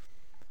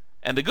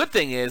 And the good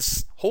thing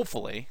is,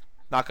 hopefully,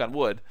 knock on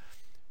wood,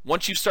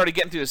 once you've started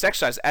getting through this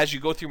exercise, as you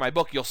go through my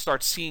book, you'll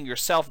start seeing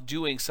yourself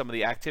doing some of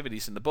the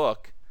activities in the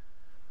book,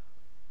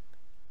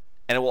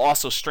 and it will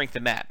also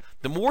strengthen that.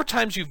 The more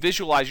times you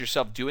visualize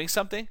yourself doing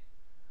something,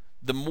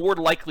 the more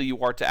likely you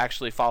are to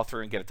actually follow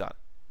through and get it done.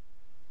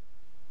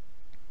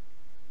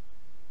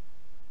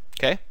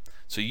 Okay?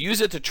 So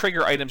use it to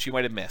trigger items you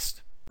might have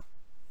missed.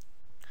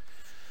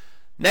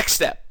 Next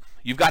step,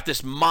 you've got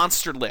this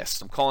monster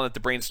list. I'm calling it the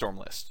brainstorm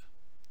list.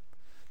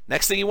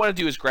 Next thing you want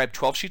to do is grab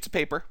 12 sheets of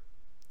paper,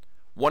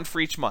 one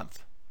for each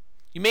month.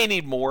 You may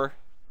need more,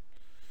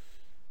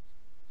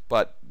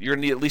 but you're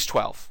going to need at least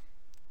 12.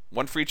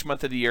 One for each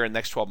month of the year in the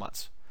next 12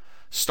 months.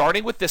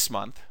 Starting with this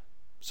month,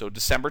 so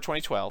December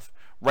 2012,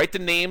 write the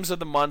names of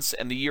the months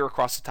and the year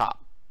across the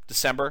top.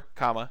 December,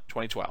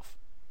 2012.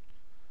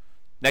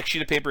 Next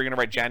sheet of paper, you're going to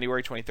write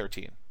January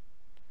 2013.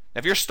 Now,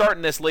 if you're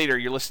starting this later,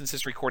 you're listening to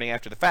this recording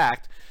after the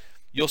fact,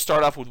 you'll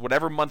start off with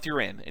whatever month you're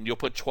in, and you'll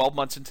put 12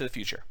 months into the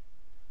future.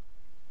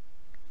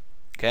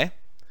 Okay?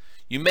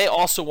 You may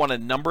also want to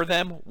number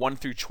them 1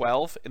 through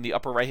 12 in the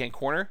upper right-hand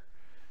corner.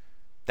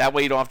 That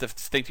way you don't have to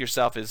think to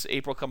yourself, is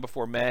April come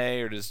before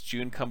May, or does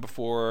June come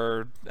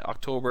before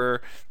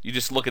October? You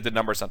just look at the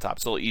numbers on top.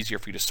 It's a little easier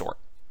for you to sort.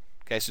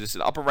 Okay, so this is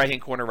the upper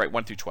right-hand corner, write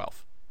 1 through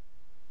 12.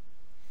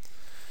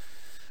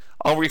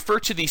 I'll refer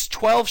to these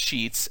 12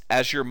 sheets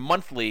as your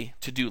monthly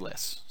to-do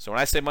list. So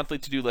when I say monthly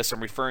to-do list, I'm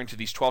referring to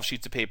these 12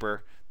 sheets of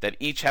paper that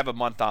each have a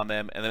month on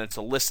them, and then it's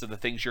a list of the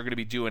things you're going to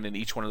be doing in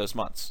each one of those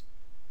months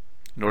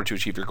in order to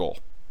achieve your goal.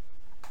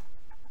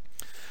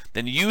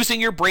 Then using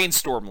your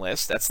brainstorm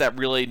list, that's that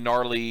really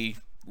gnarly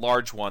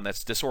large one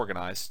that's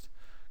disorganized,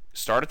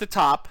 start at the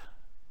top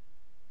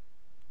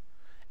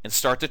and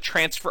start to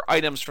transfer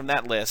items from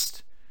that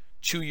list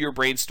to your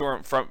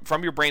brainstorm,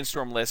 from your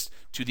brainstorm list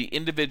to the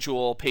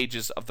individual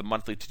pages of the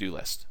monthly to-do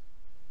list.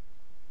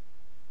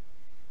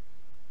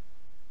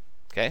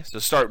 Okay, so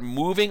start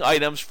moving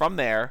items from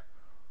there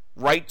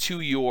right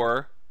to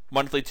your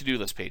monthly to-do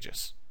list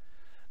pages.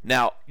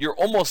 Now, you're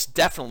almost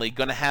definitely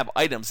going to have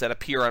items that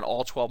appear on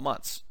all 12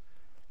 months.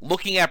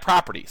 Looking at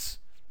properties,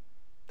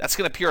 that's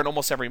going to appear in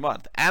almost every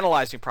month.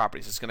 Analyzing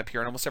properties is going to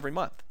appear in almost every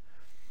month.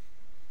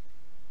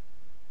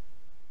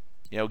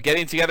 You know,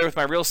 getting together with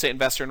my real estate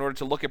investor in order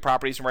to look at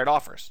properties and write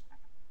offers.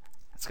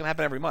 That's going to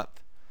happen every month.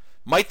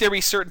 Might there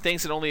be certain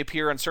things that only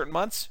appear on certain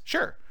months?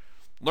 Sure.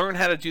 Learn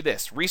how to do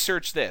this.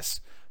 Research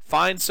this.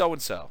 Find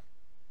so-and-so.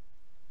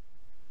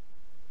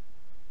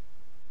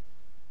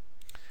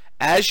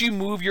 As you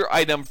move your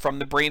item from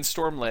the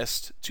brainstorm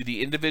list to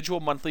the individual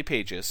monthly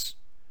pages,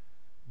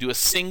 do a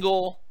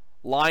single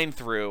line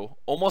through,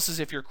 almost as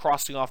if you're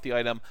crossing off the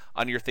item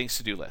on your things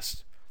to do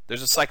list.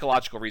 There's a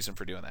psychological reason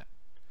for doing that.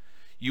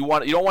 You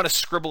don't want to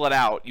scribble it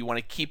out. You want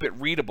to keep it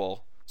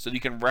readable so that you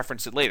can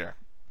reference it later.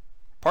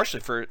 Partially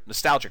for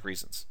nostalgic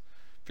reasons.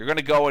 If you're going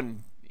to go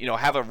and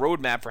have a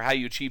roadmap for how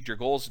you achieved your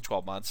goals in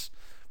 12 months,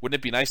 wouldn't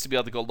it be nice to be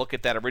able to go look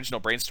at that original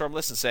brainstorm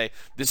list and say,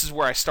 this is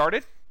where I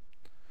started?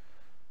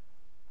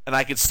 And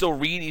I could still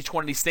read each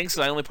one of these things,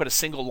 so I only put a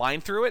single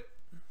line through it?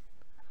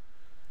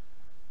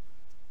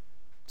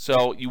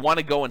 So you want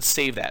to go and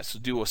save that. So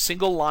do a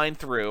single line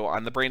through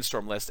on the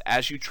brainstorm list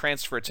as you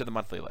transfer it to the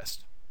monthly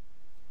list.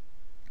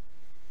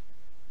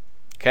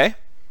 Okay?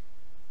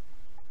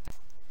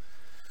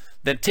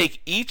 Then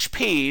take each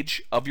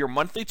page of your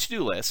monthly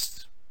to-do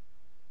list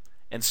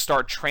and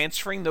start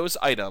transferring those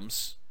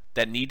items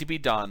that need to be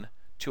done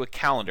to a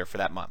calendar for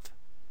that month.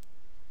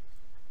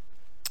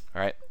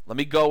 All right, let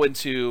me go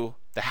into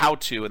the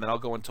how-to, and then I'll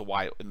go into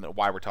why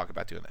we're talking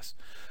about doing this.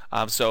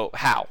 So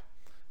how?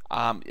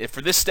 If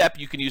for this step,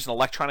 you can use an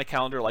electronic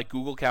calendar like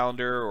Google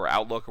Calendar or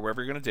Outlook or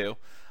whatever you're going to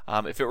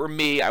do. If it were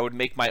me, I would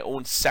make my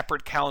own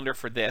separate calendar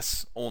for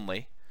this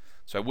only.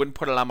 So I wouldn't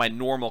put it on my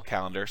normal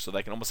calendar, so that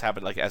I can almost have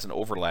it like as an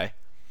overlay.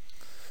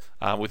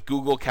 With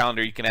Google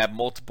Calendar, you can have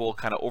multiple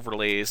kind of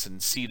overlays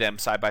and see them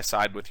side by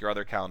side with your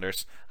other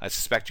calendars. I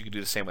suspect you can do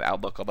the same with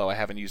Outlook, although I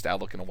haven't used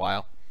Outlook in a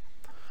while.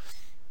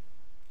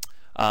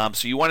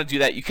 So you want to do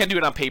that. You can do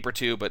it on paper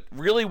too, but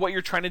really what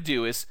you're trying to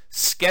do is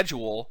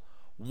schedule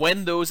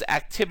when those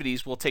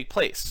activities will take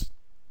place.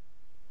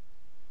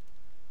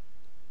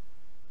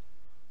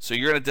 So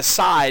you're going to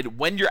decide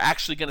when you're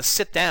actually going to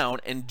sit down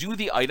and do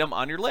the item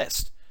on your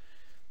list.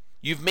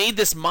 You've made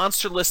this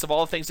monster list of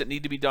all the things that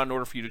need to be done in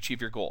order for you to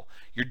achieve your goal.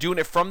 You're doing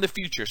it from the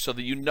future so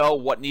that you know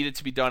what needed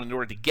to be done in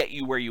order to get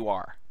you where you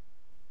are.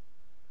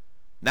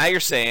 Now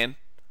you're saying,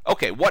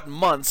 okay, what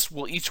months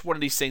will each one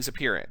of these things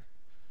appear in?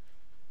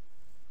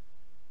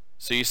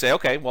 So you say,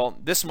 okay, well,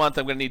 this month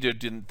I'm going to need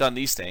to have done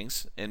these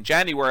things. In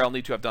January, I'll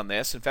need to have done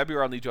this. In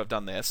February, I'll need to have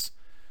done this.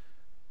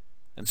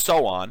 And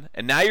so on.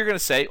 And now you're going to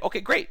say, okay,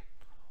 great.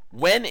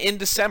 When in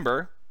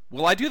December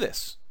will I do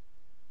this?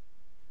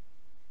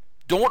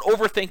 Don't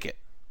overthink it,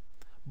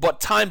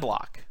 but time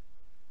block.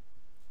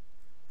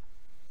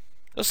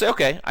 You'll say,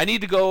 okay, I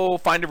need to go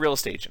find a real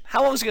estate agent.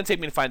 How long is it going to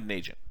take me to find an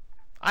agent?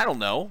 I don't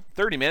know,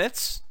 30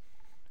 minutes?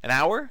 An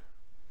hour?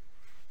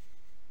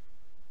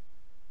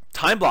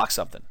 Time block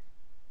something.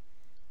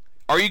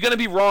 Are you going to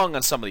be wrong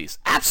on some of these?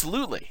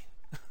 Absolutely.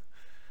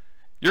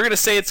 You're going to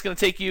say it's going to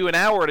take you an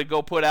hour to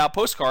go put out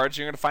postcards.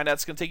 You're going to find out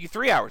it's going to take you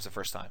 3 hours the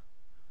first time.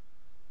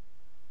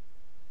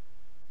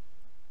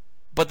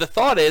 But the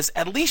thought is,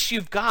 at least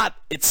you've got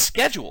it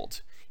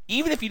scheduled.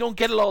 Even if you don't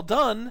get it all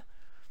done,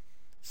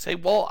 say,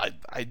 well,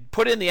 I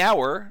put in the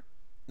hour.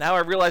 Now I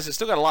realize I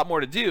still got a lot more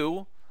to do.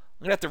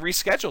 I'm going to have to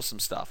reschedule some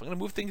stuff. I'm going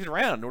to move things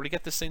around in order to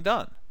get this thing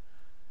done.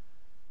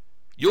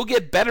 You'll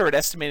get better at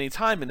estimating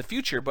time in the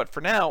future, but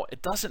for now,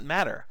 it doesn't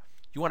matter.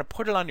 You want to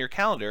put it on your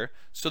calendar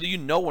so that you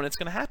know when it's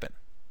going to happen.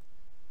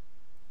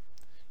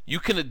 You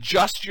can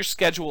adjust your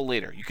schedule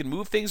later. You can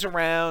move things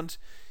around.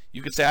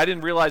 You could say, I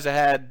didn't realize I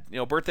had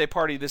a birthday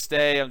party this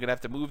day. I'm going to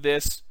have to move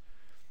this.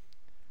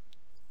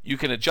 You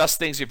can adjust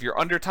things if you're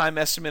under time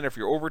estimate or if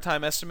you're over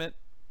time estimate.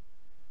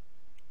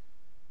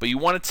 But you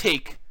want to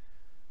take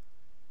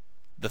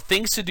the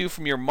things to do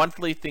from your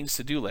monthly things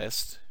to do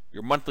list,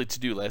 your monthly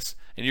to-do list,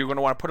 and you're going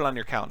to want to put it on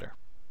your calendar.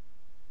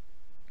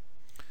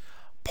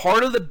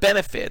 Part of the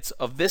benefits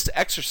of this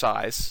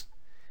exercise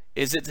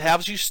is it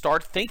helps you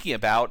start thinking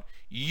about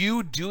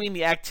you doing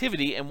the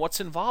activity and what's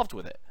involved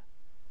with it.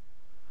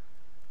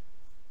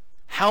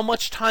 How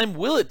much time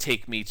will it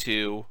take me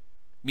to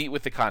meet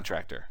with the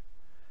contractor?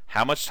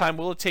 How much time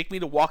will it take me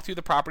to walk through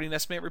the property and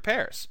estimate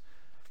repairs?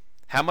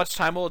 How much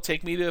time will it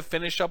take me to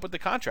finish up with the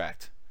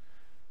contract?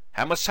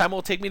 How much time will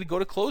it take me to go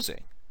to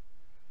closing?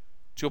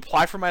 To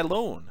apply for my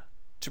loan?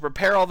 To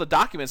prepare all the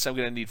documents I'm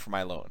going to need for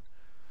my loan?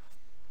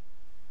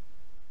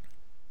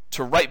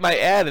 To write my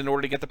ad in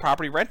order to get the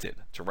property rented?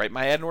 To write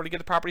my ad in order to get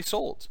the property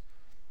sold?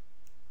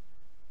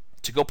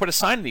 To go put a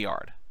sign in the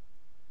yard?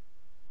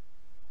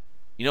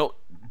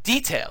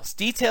 Details.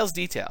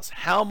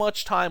 How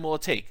much time will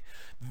it take?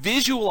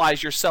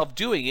 Visualize yourself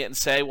doing it and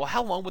say, well,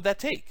 how long would that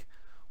take?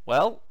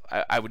 Well,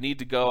 I would need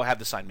to go have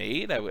the sign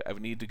made. I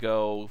would need to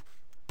go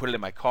put it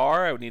in my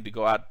car. I would need to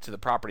go out to the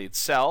property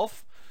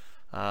itself.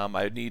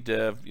 I would need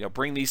to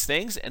bring these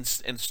things and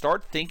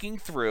start thinking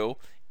through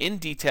in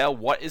detail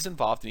what is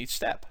involved in each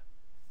step.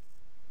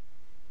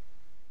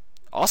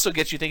 Also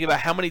gets you thinking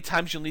about how many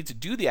times you'll need to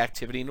do the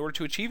activity in order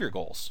to achieve your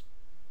goals.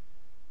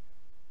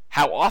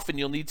 How often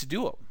you'll need to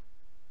do them.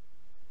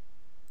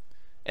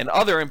 And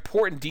other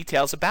important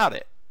details about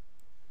it.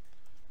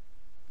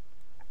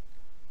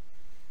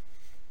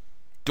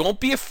 Don't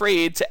be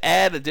afraid to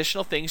add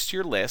additional things to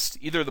your list,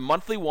 either the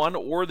monthly one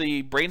or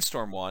the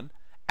brainstorm one,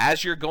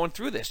 as you're going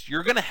through this.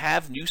 You're going to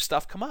have new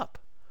stuff come up.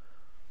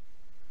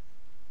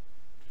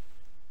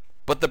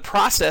 But the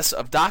process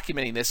of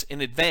documenting this in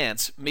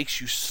advance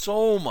makes you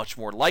so much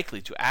more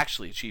likely to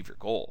actually achieve your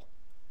goal.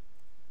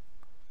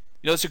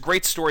 It's a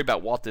great story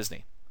about Walt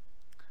Disney.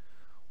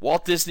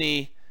 Walt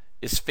Disney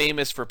is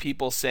famous for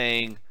people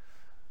saying,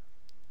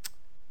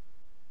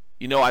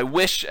 I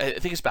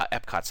think it's about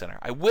Epcot Center.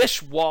 I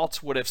wish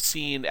Walt would have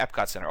seen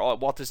Epcot Center.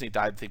 Walt Disney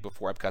died, I think,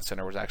 before Epcot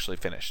Center was actually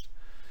finished.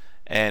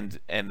 And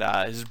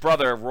his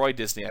brother, Roy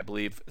Disney, I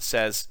believe,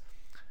 says,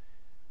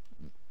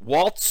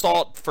 Walt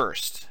saw it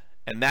first,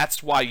 and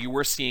that's why you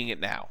were seeing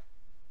it now.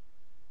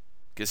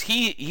 Because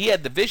he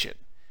had the vision.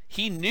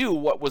 He knew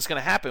what was going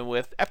to happen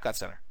with Epcot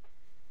Center.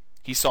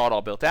 He saw it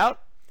all built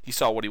out. He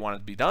saw what he wanted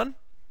to be done.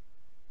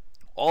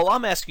 All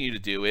I'm asking you to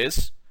do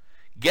is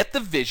get the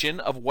vision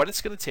of what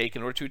it's going to take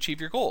in order to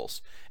achieve your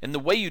goals. And the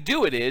way you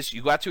do it is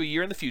you go out to a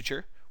year in the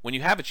future when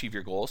you have achieved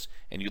your goals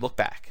and you look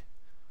back.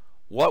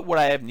 What would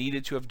I have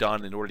needed to have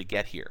done in order to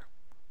get here?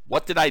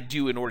 What did I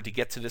do in order to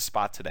get to this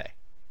spot today?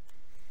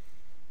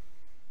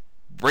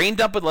 Brain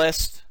dump a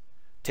list,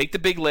 take the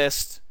big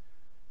list,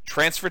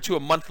 transfer to a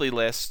monthly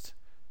list,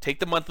 take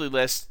the monthly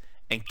list,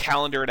 and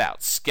calendar it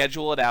out.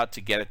 Schedule it out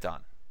to get it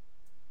done.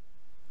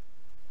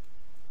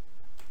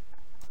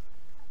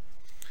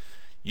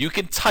 You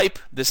can type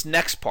this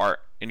next part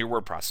in your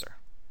word processor.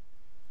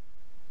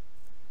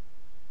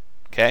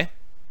 Okay?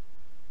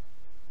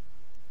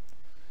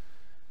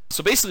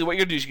 So basically what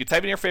you're going to do is you can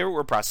type in your favorite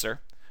word processor,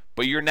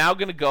 but you're now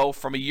going to go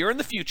from a year in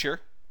the future.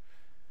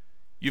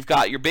 You've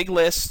got your big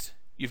list,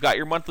 you've got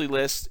your monthly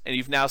list, and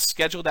you've now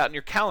scheduled out in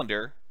your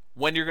calendar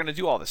when you're going to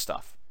do all this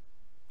stuff.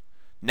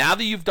 Now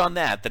that you've done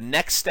that, the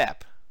next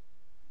step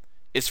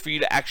is for you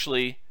to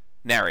actually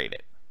narrate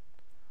it.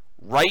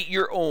 Write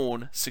your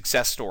own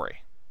success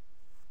story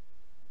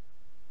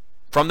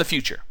from the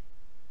future.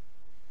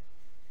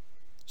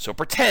 So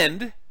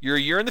pretend you're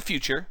a year in the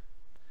future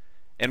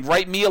and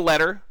write me a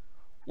letter,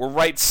 or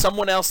write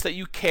someone else that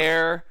you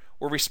care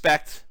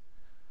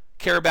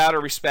about or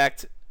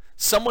respect,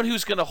 someone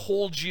who's going to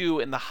hold you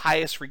in the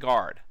highest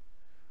regard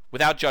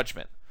without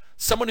judgment,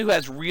 someone who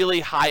has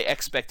really high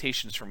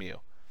expectations from you.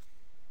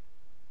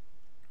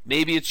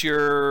 Maybe it's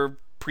your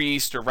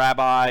priest or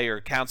rabbi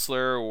or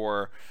counselor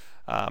or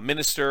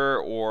minister,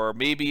 or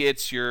maybe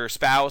it's your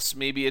spouse,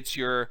 maybe it's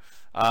your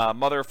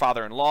mother or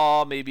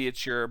father-in-law, maybe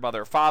it's your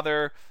mother or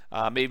father,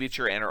 maybe it's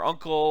your aunt or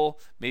uncle,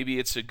 maybe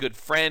it's a good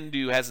friend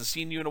who hasn't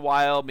seen you in a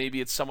while, maybe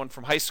it's someone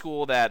from high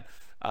school that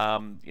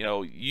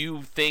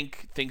you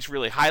think thinks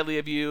really highly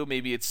of you,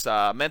 maybe it's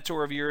a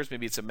mentor of yours,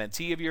 maybe it's a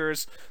mentee of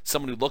yours,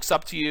 someone who looks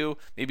up to you,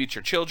 maybe it's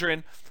your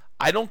children.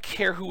 I don't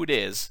care who it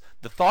is.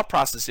 The thought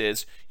process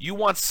is you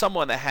want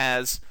someone that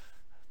has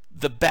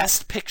the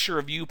best picture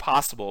of you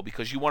possible,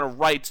 because you want to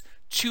write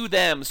to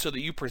them so that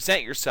you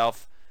present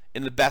yourself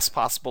in the best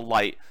possible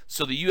light,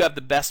 so that you have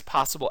the best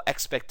possible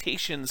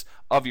expectations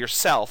of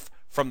yourself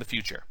from the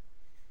future.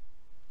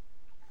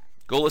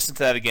 Go listen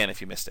to that again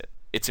if you missed it.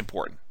 It's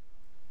important.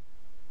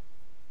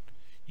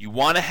 You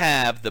want to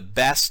have the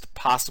best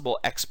possible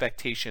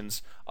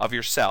expectations of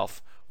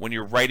yourself when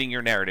you're writing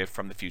your narrative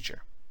from the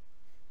future.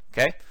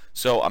 Okay?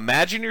 So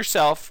imagine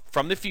yourself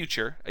from the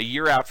future, a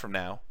year out from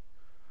now,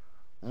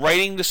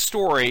 writing the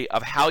story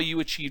of how you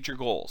achieved your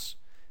goals.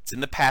 It's in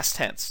the past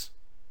tense.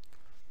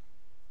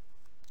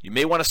 You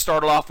may want to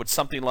start off with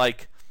something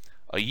like,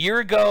 a year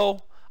ago,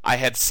 I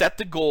had set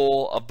the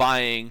goal of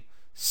buying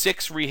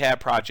 6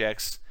 rehab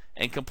projects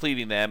and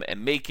completing them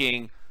and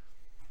making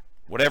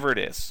whatever it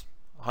is,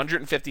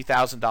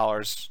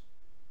 $150,000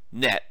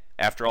 net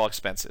after all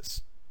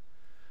expenses.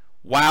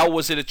 Wow,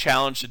 was it a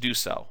challenge to do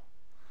so?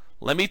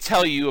 Let me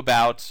tell you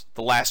about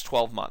the last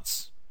 12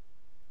 months.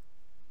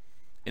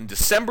 In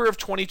December of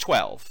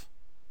 2012,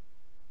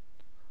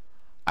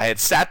 I had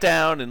sat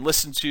down and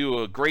listened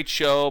to a great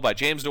show by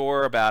James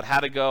Orr about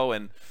how to go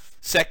and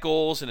set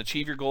goals and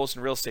achieve your goals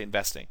in real estate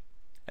investing.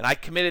 And I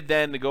committed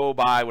then to go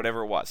buy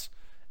whatever it was.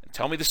 And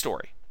tell me the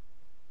story.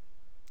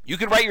 You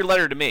can write your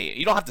letter to me.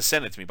 You don't have to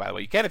send it to me, by the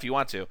way. You can if you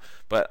want to,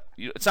 but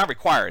it's not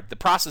required. The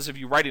process of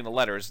you writing the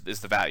letter is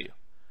the value.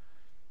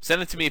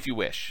 Send it to me if you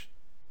wish,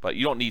 but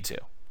you don't need to.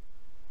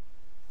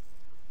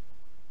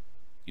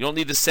 You don't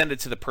need to send it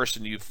to the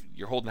person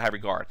you're holding in high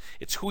regard.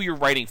 It's who you're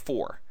writing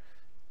for.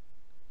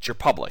 It's your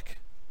public.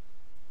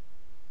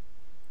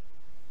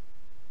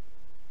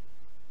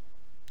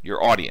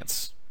 Your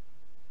audience.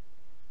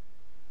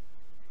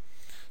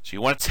 So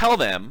you want to tell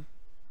them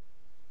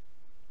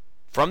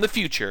from the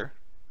future,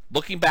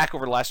 looking back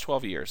over the last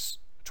 12 years,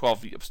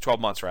 12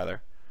 months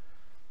rather,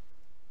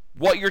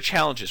 what your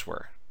challenges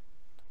were.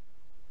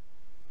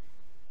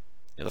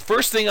 The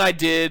first thing I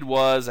did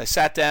was I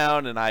sat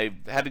down and I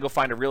had to go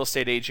find a real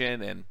estate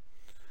agent, and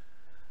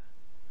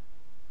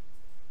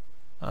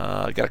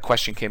I got a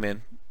question came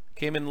in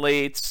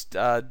late.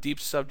 Deep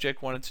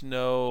subject, wanted to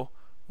know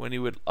when he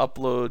would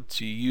upload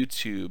to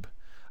YouTube.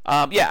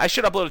 Yeah, I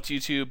should upload it to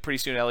YouTube pretty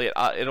soon, Elliot.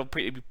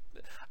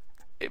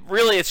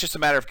 It's just a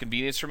matter of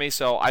convenience for me,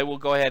 so I will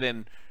go ahead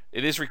and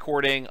it is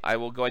recording. I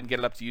will go ahead and get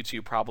it up to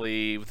YouTube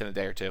probably within a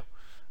day or two.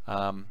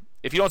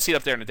 If you don't see it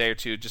up there in a day or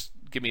two, just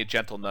give me a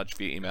gentle nudge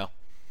via email.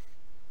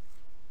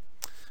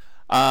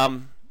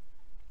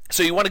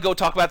 So you want to go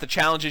talk about the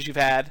challenges you've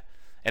had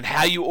and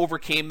how you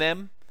overcame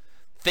them.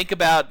 Think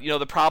about,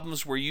 the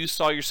problems where you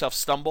saw yourself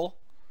stumble.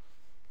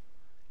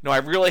 I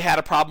really had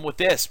a problem with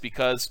this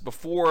because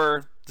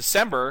before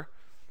December,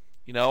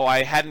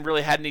 I hadn't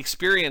really had any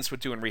experience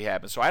with doing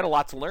rehab, and so I had a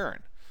lot to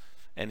learn.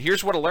 And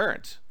here's what I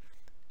learned.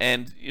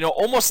 And,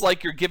 almost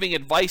like you're giving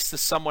advice to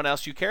someone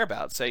else you care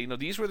about. Say,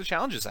 these were the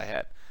challenges I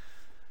had.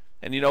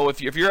 And,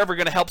 if you're ever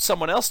going to help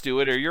someone else do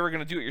it or you're ever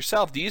going to do it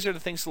yourself, these are the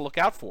things to look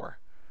out for.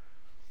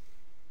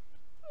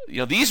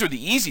 These are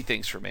the easy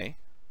things for me.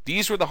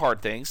 These were the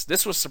hard things.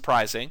 This was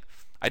surprising.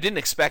 I didn't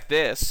expect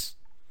this.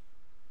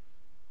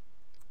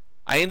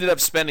 I ended up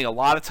spending a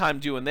lot of time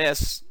doing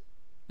this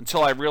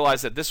until I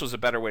realized that this was a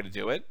better way to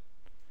do it.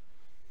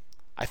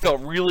 I felt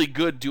really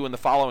good doing the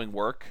following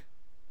work.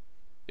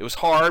 It was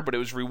hard, but it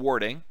was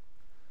rewarding.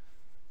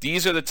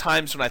 These are the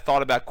times when I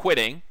thought about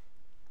quitting,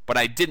 but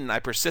I didn't. I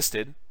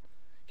persisted.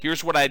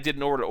 Here's what I did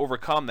in order to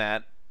overcome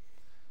that.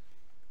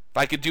 If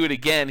I could do it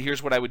again,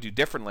 here's what I would do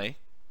differently.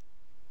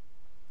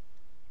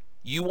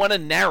 You want to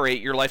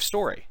narrate your life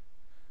story.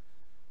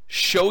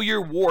 Show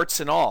your warts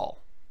and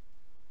all.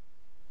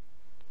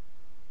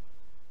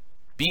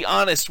 Be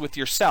honest with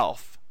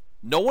yourself.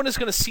 No one is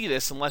going to see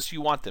this unless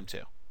you want them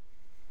to.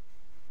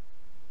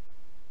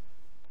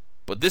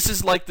 But this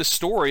is like the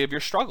story of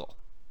your struggle.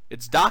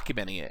 It's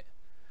documenting it.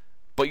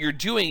 But you're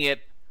doing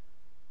it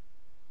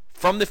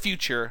from the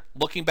future,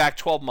 looking back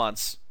 12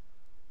 months,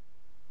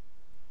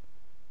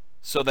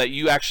 so that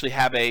you actually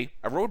have a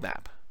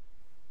roadmap.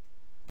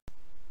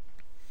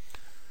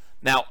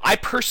 Now, I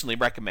personally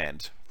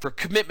recommend, for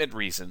commitment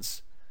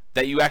reasons,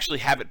 that you actually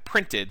have it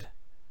printed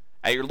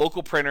at your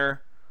local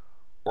printer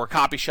or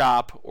copy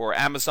shop or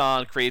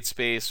Amazon,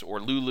 CreateSpace,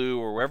 or Lulu,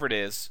 or wherever it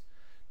is.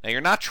 Now,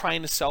 you're not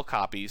trying to sell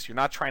copies. You're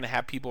not trying to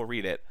have people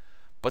read it.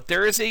 But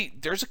there's a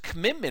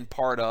commitment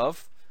part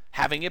of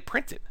having it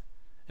printed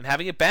and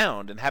having it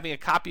bound and having a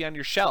copy on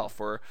your shelf,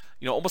 or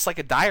almost like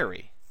a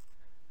diary.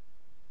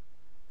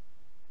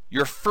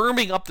 You're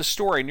firming up the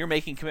story and you're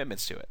making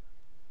commitments to it.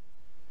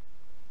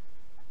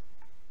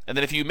 And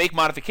then if you make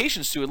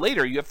modifications to it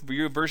later, you have to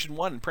view version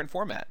 1 in print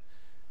format.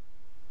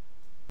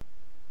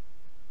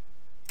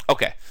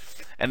 Okay.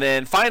 And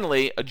then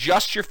finally,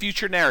 adjust your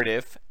future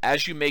narrative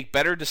as you make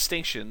better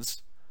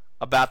distinctions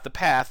about the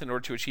path in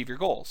order to achieve your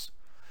goals.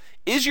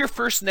 Is your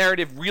first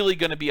narrative really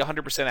going to be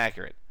 100%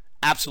 accurate?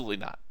 Absolutely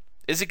not.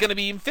 Is it going to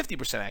be even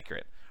 50%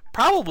 accurate?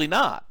 Probably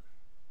not.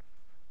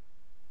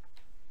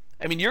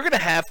 I mean, you're going to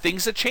have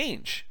things that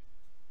change.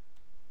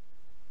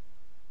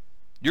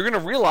 You're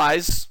going to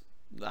realize,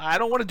 I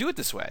don't want to do it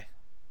this way.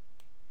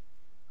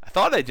 I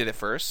thought I did it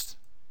first,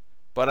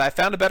 but I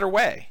found a better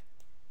way.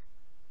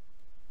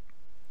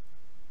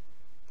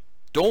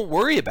 Don't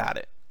worry about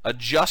it.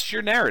 Adjust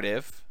your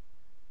narrative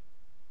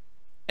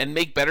and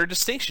make better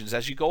distinctions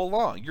as you go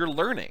along. You're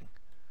learning.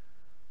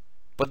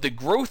 But the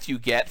growth you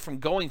get from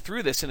going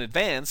through this in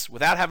advance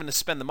without having to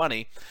spend the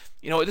money,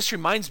 this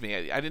reminds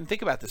me, I didn't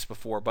think about this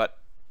before, but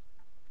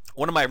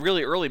one of my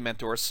really early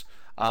mentors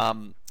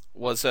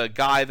was a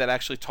guy that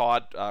actually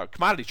taught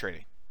commodity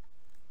trading.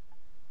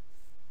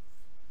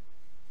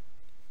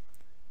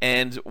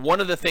 And one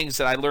of the things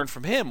that I learned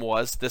from him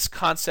was this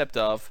concept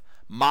of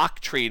mock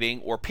trading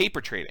or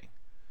paper trading,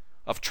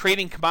 of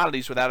trading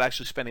commodities without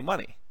actually spending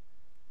money.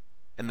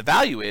 And the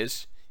value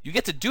is you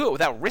get to do it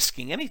without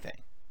risking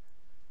anything.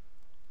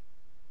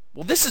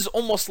 Well, this is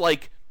almost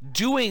like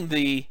doing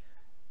the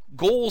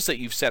goals that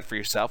you've set for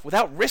yourself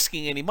without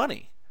risking any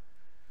money.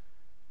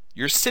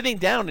 You're sitting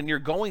down and you're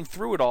going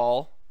through it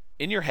all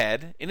in your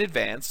head in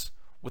advance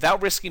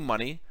without risking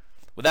money,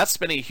 without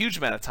spending a huge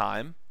amount of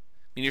time.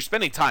 I mean, you're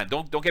spending time.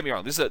 Don't get me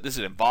wrong. This is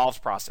an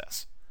involved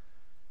process.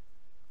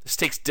 This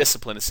takes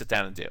discipline to sit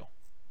down and do.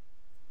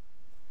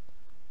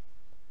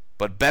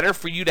 But better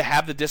for you to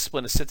have the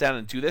discipline to sit down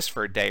and do this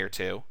for a day or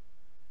two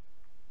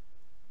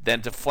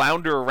than to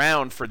flounder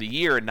around for the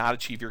year and not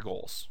achieve your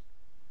goals.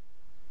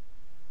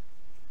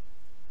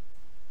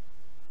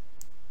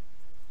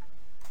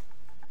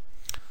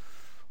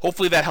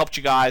 Hopefully that helped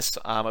you guys.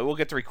 I will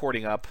get the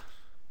recording up.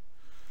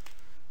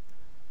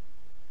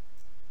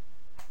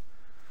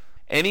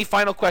 Any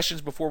final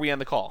questions before we end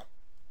the call?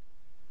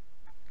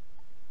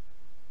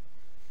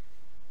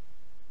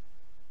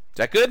 Is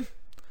that good?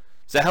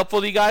 Is that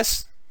helpful to you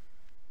guys?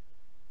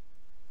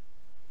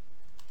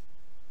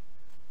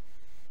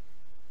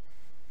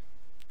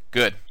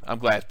 Good. I'm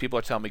glad. People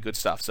are telling me good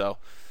stuff. So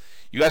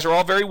you guys are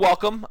all very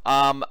welcome.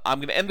 I'm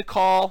going to end the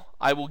call.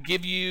 I will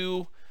give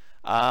you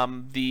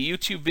the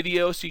YouTube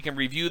video so you can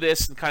review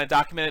this and kind of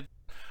document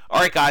it.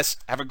 All right, guys.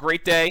 Have a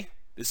great day.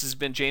 This has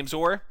been James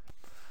Orr.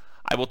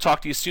 I will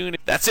talk to you soon.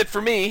 That's it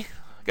for me.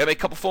 Got to make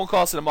a couple phone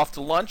calls and I'm off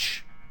to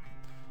lunch.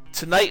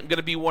 Tonight I'm going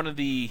to be one of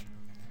the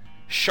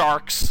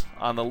sharks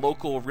on the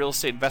local real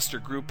estate investor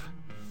group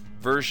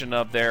version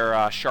of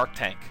their Shark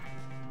Tank.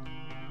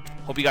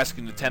 Hope you guys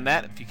can attend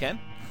that if you can.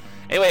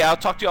 Anyway, I'll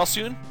talk to you all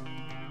soon.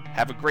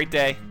 Have a great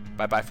day.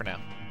 Bye-bye for now.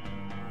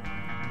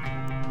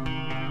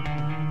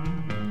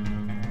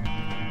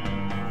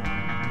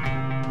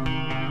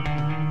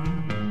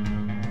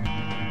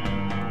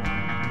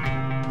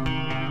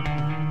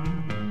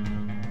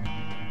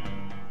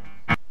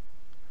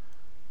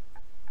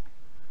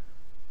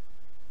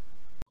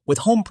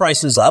 With home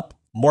prices up,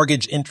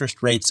 mortgage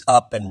interest rates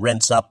up, and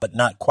rents up, but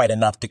not quite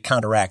enough to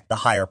counteract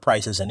the higher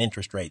prices and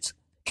interest rates,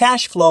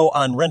 cash flow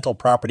on rental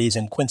properties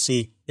in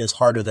Quincy is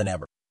harder than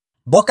ever.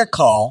 Book a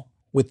call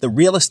with the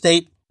real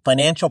estate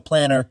financial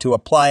planner to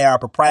apply our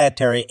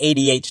proprietary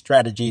 88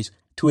 strategies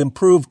to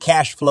improve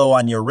cash flow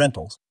on your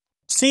rentals.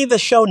 See the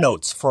show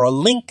notes for a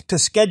link to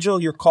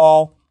schedule your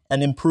call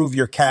and improve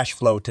your cash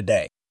flow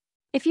today.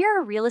 If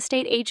you're a real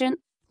estate agent,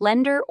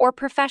 lender, or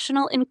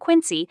professional in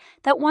Quincy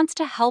that wants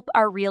to help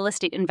our real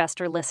estate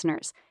investor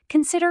listeners,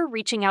 consider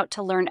reaching out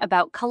to learn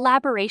about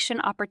collaboration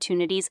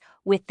opportunities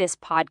with this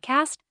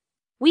podcast.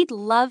 We'd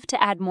love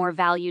to add more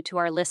value to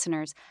our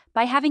listeners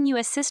by having you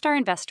assist our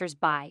investors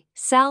buy,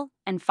 sell,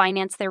 and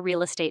finance their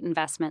real estate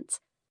investments.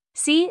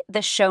 See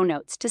the show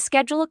notes to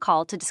schedule a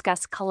call to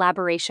discuss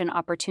collaboration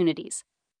opportunities.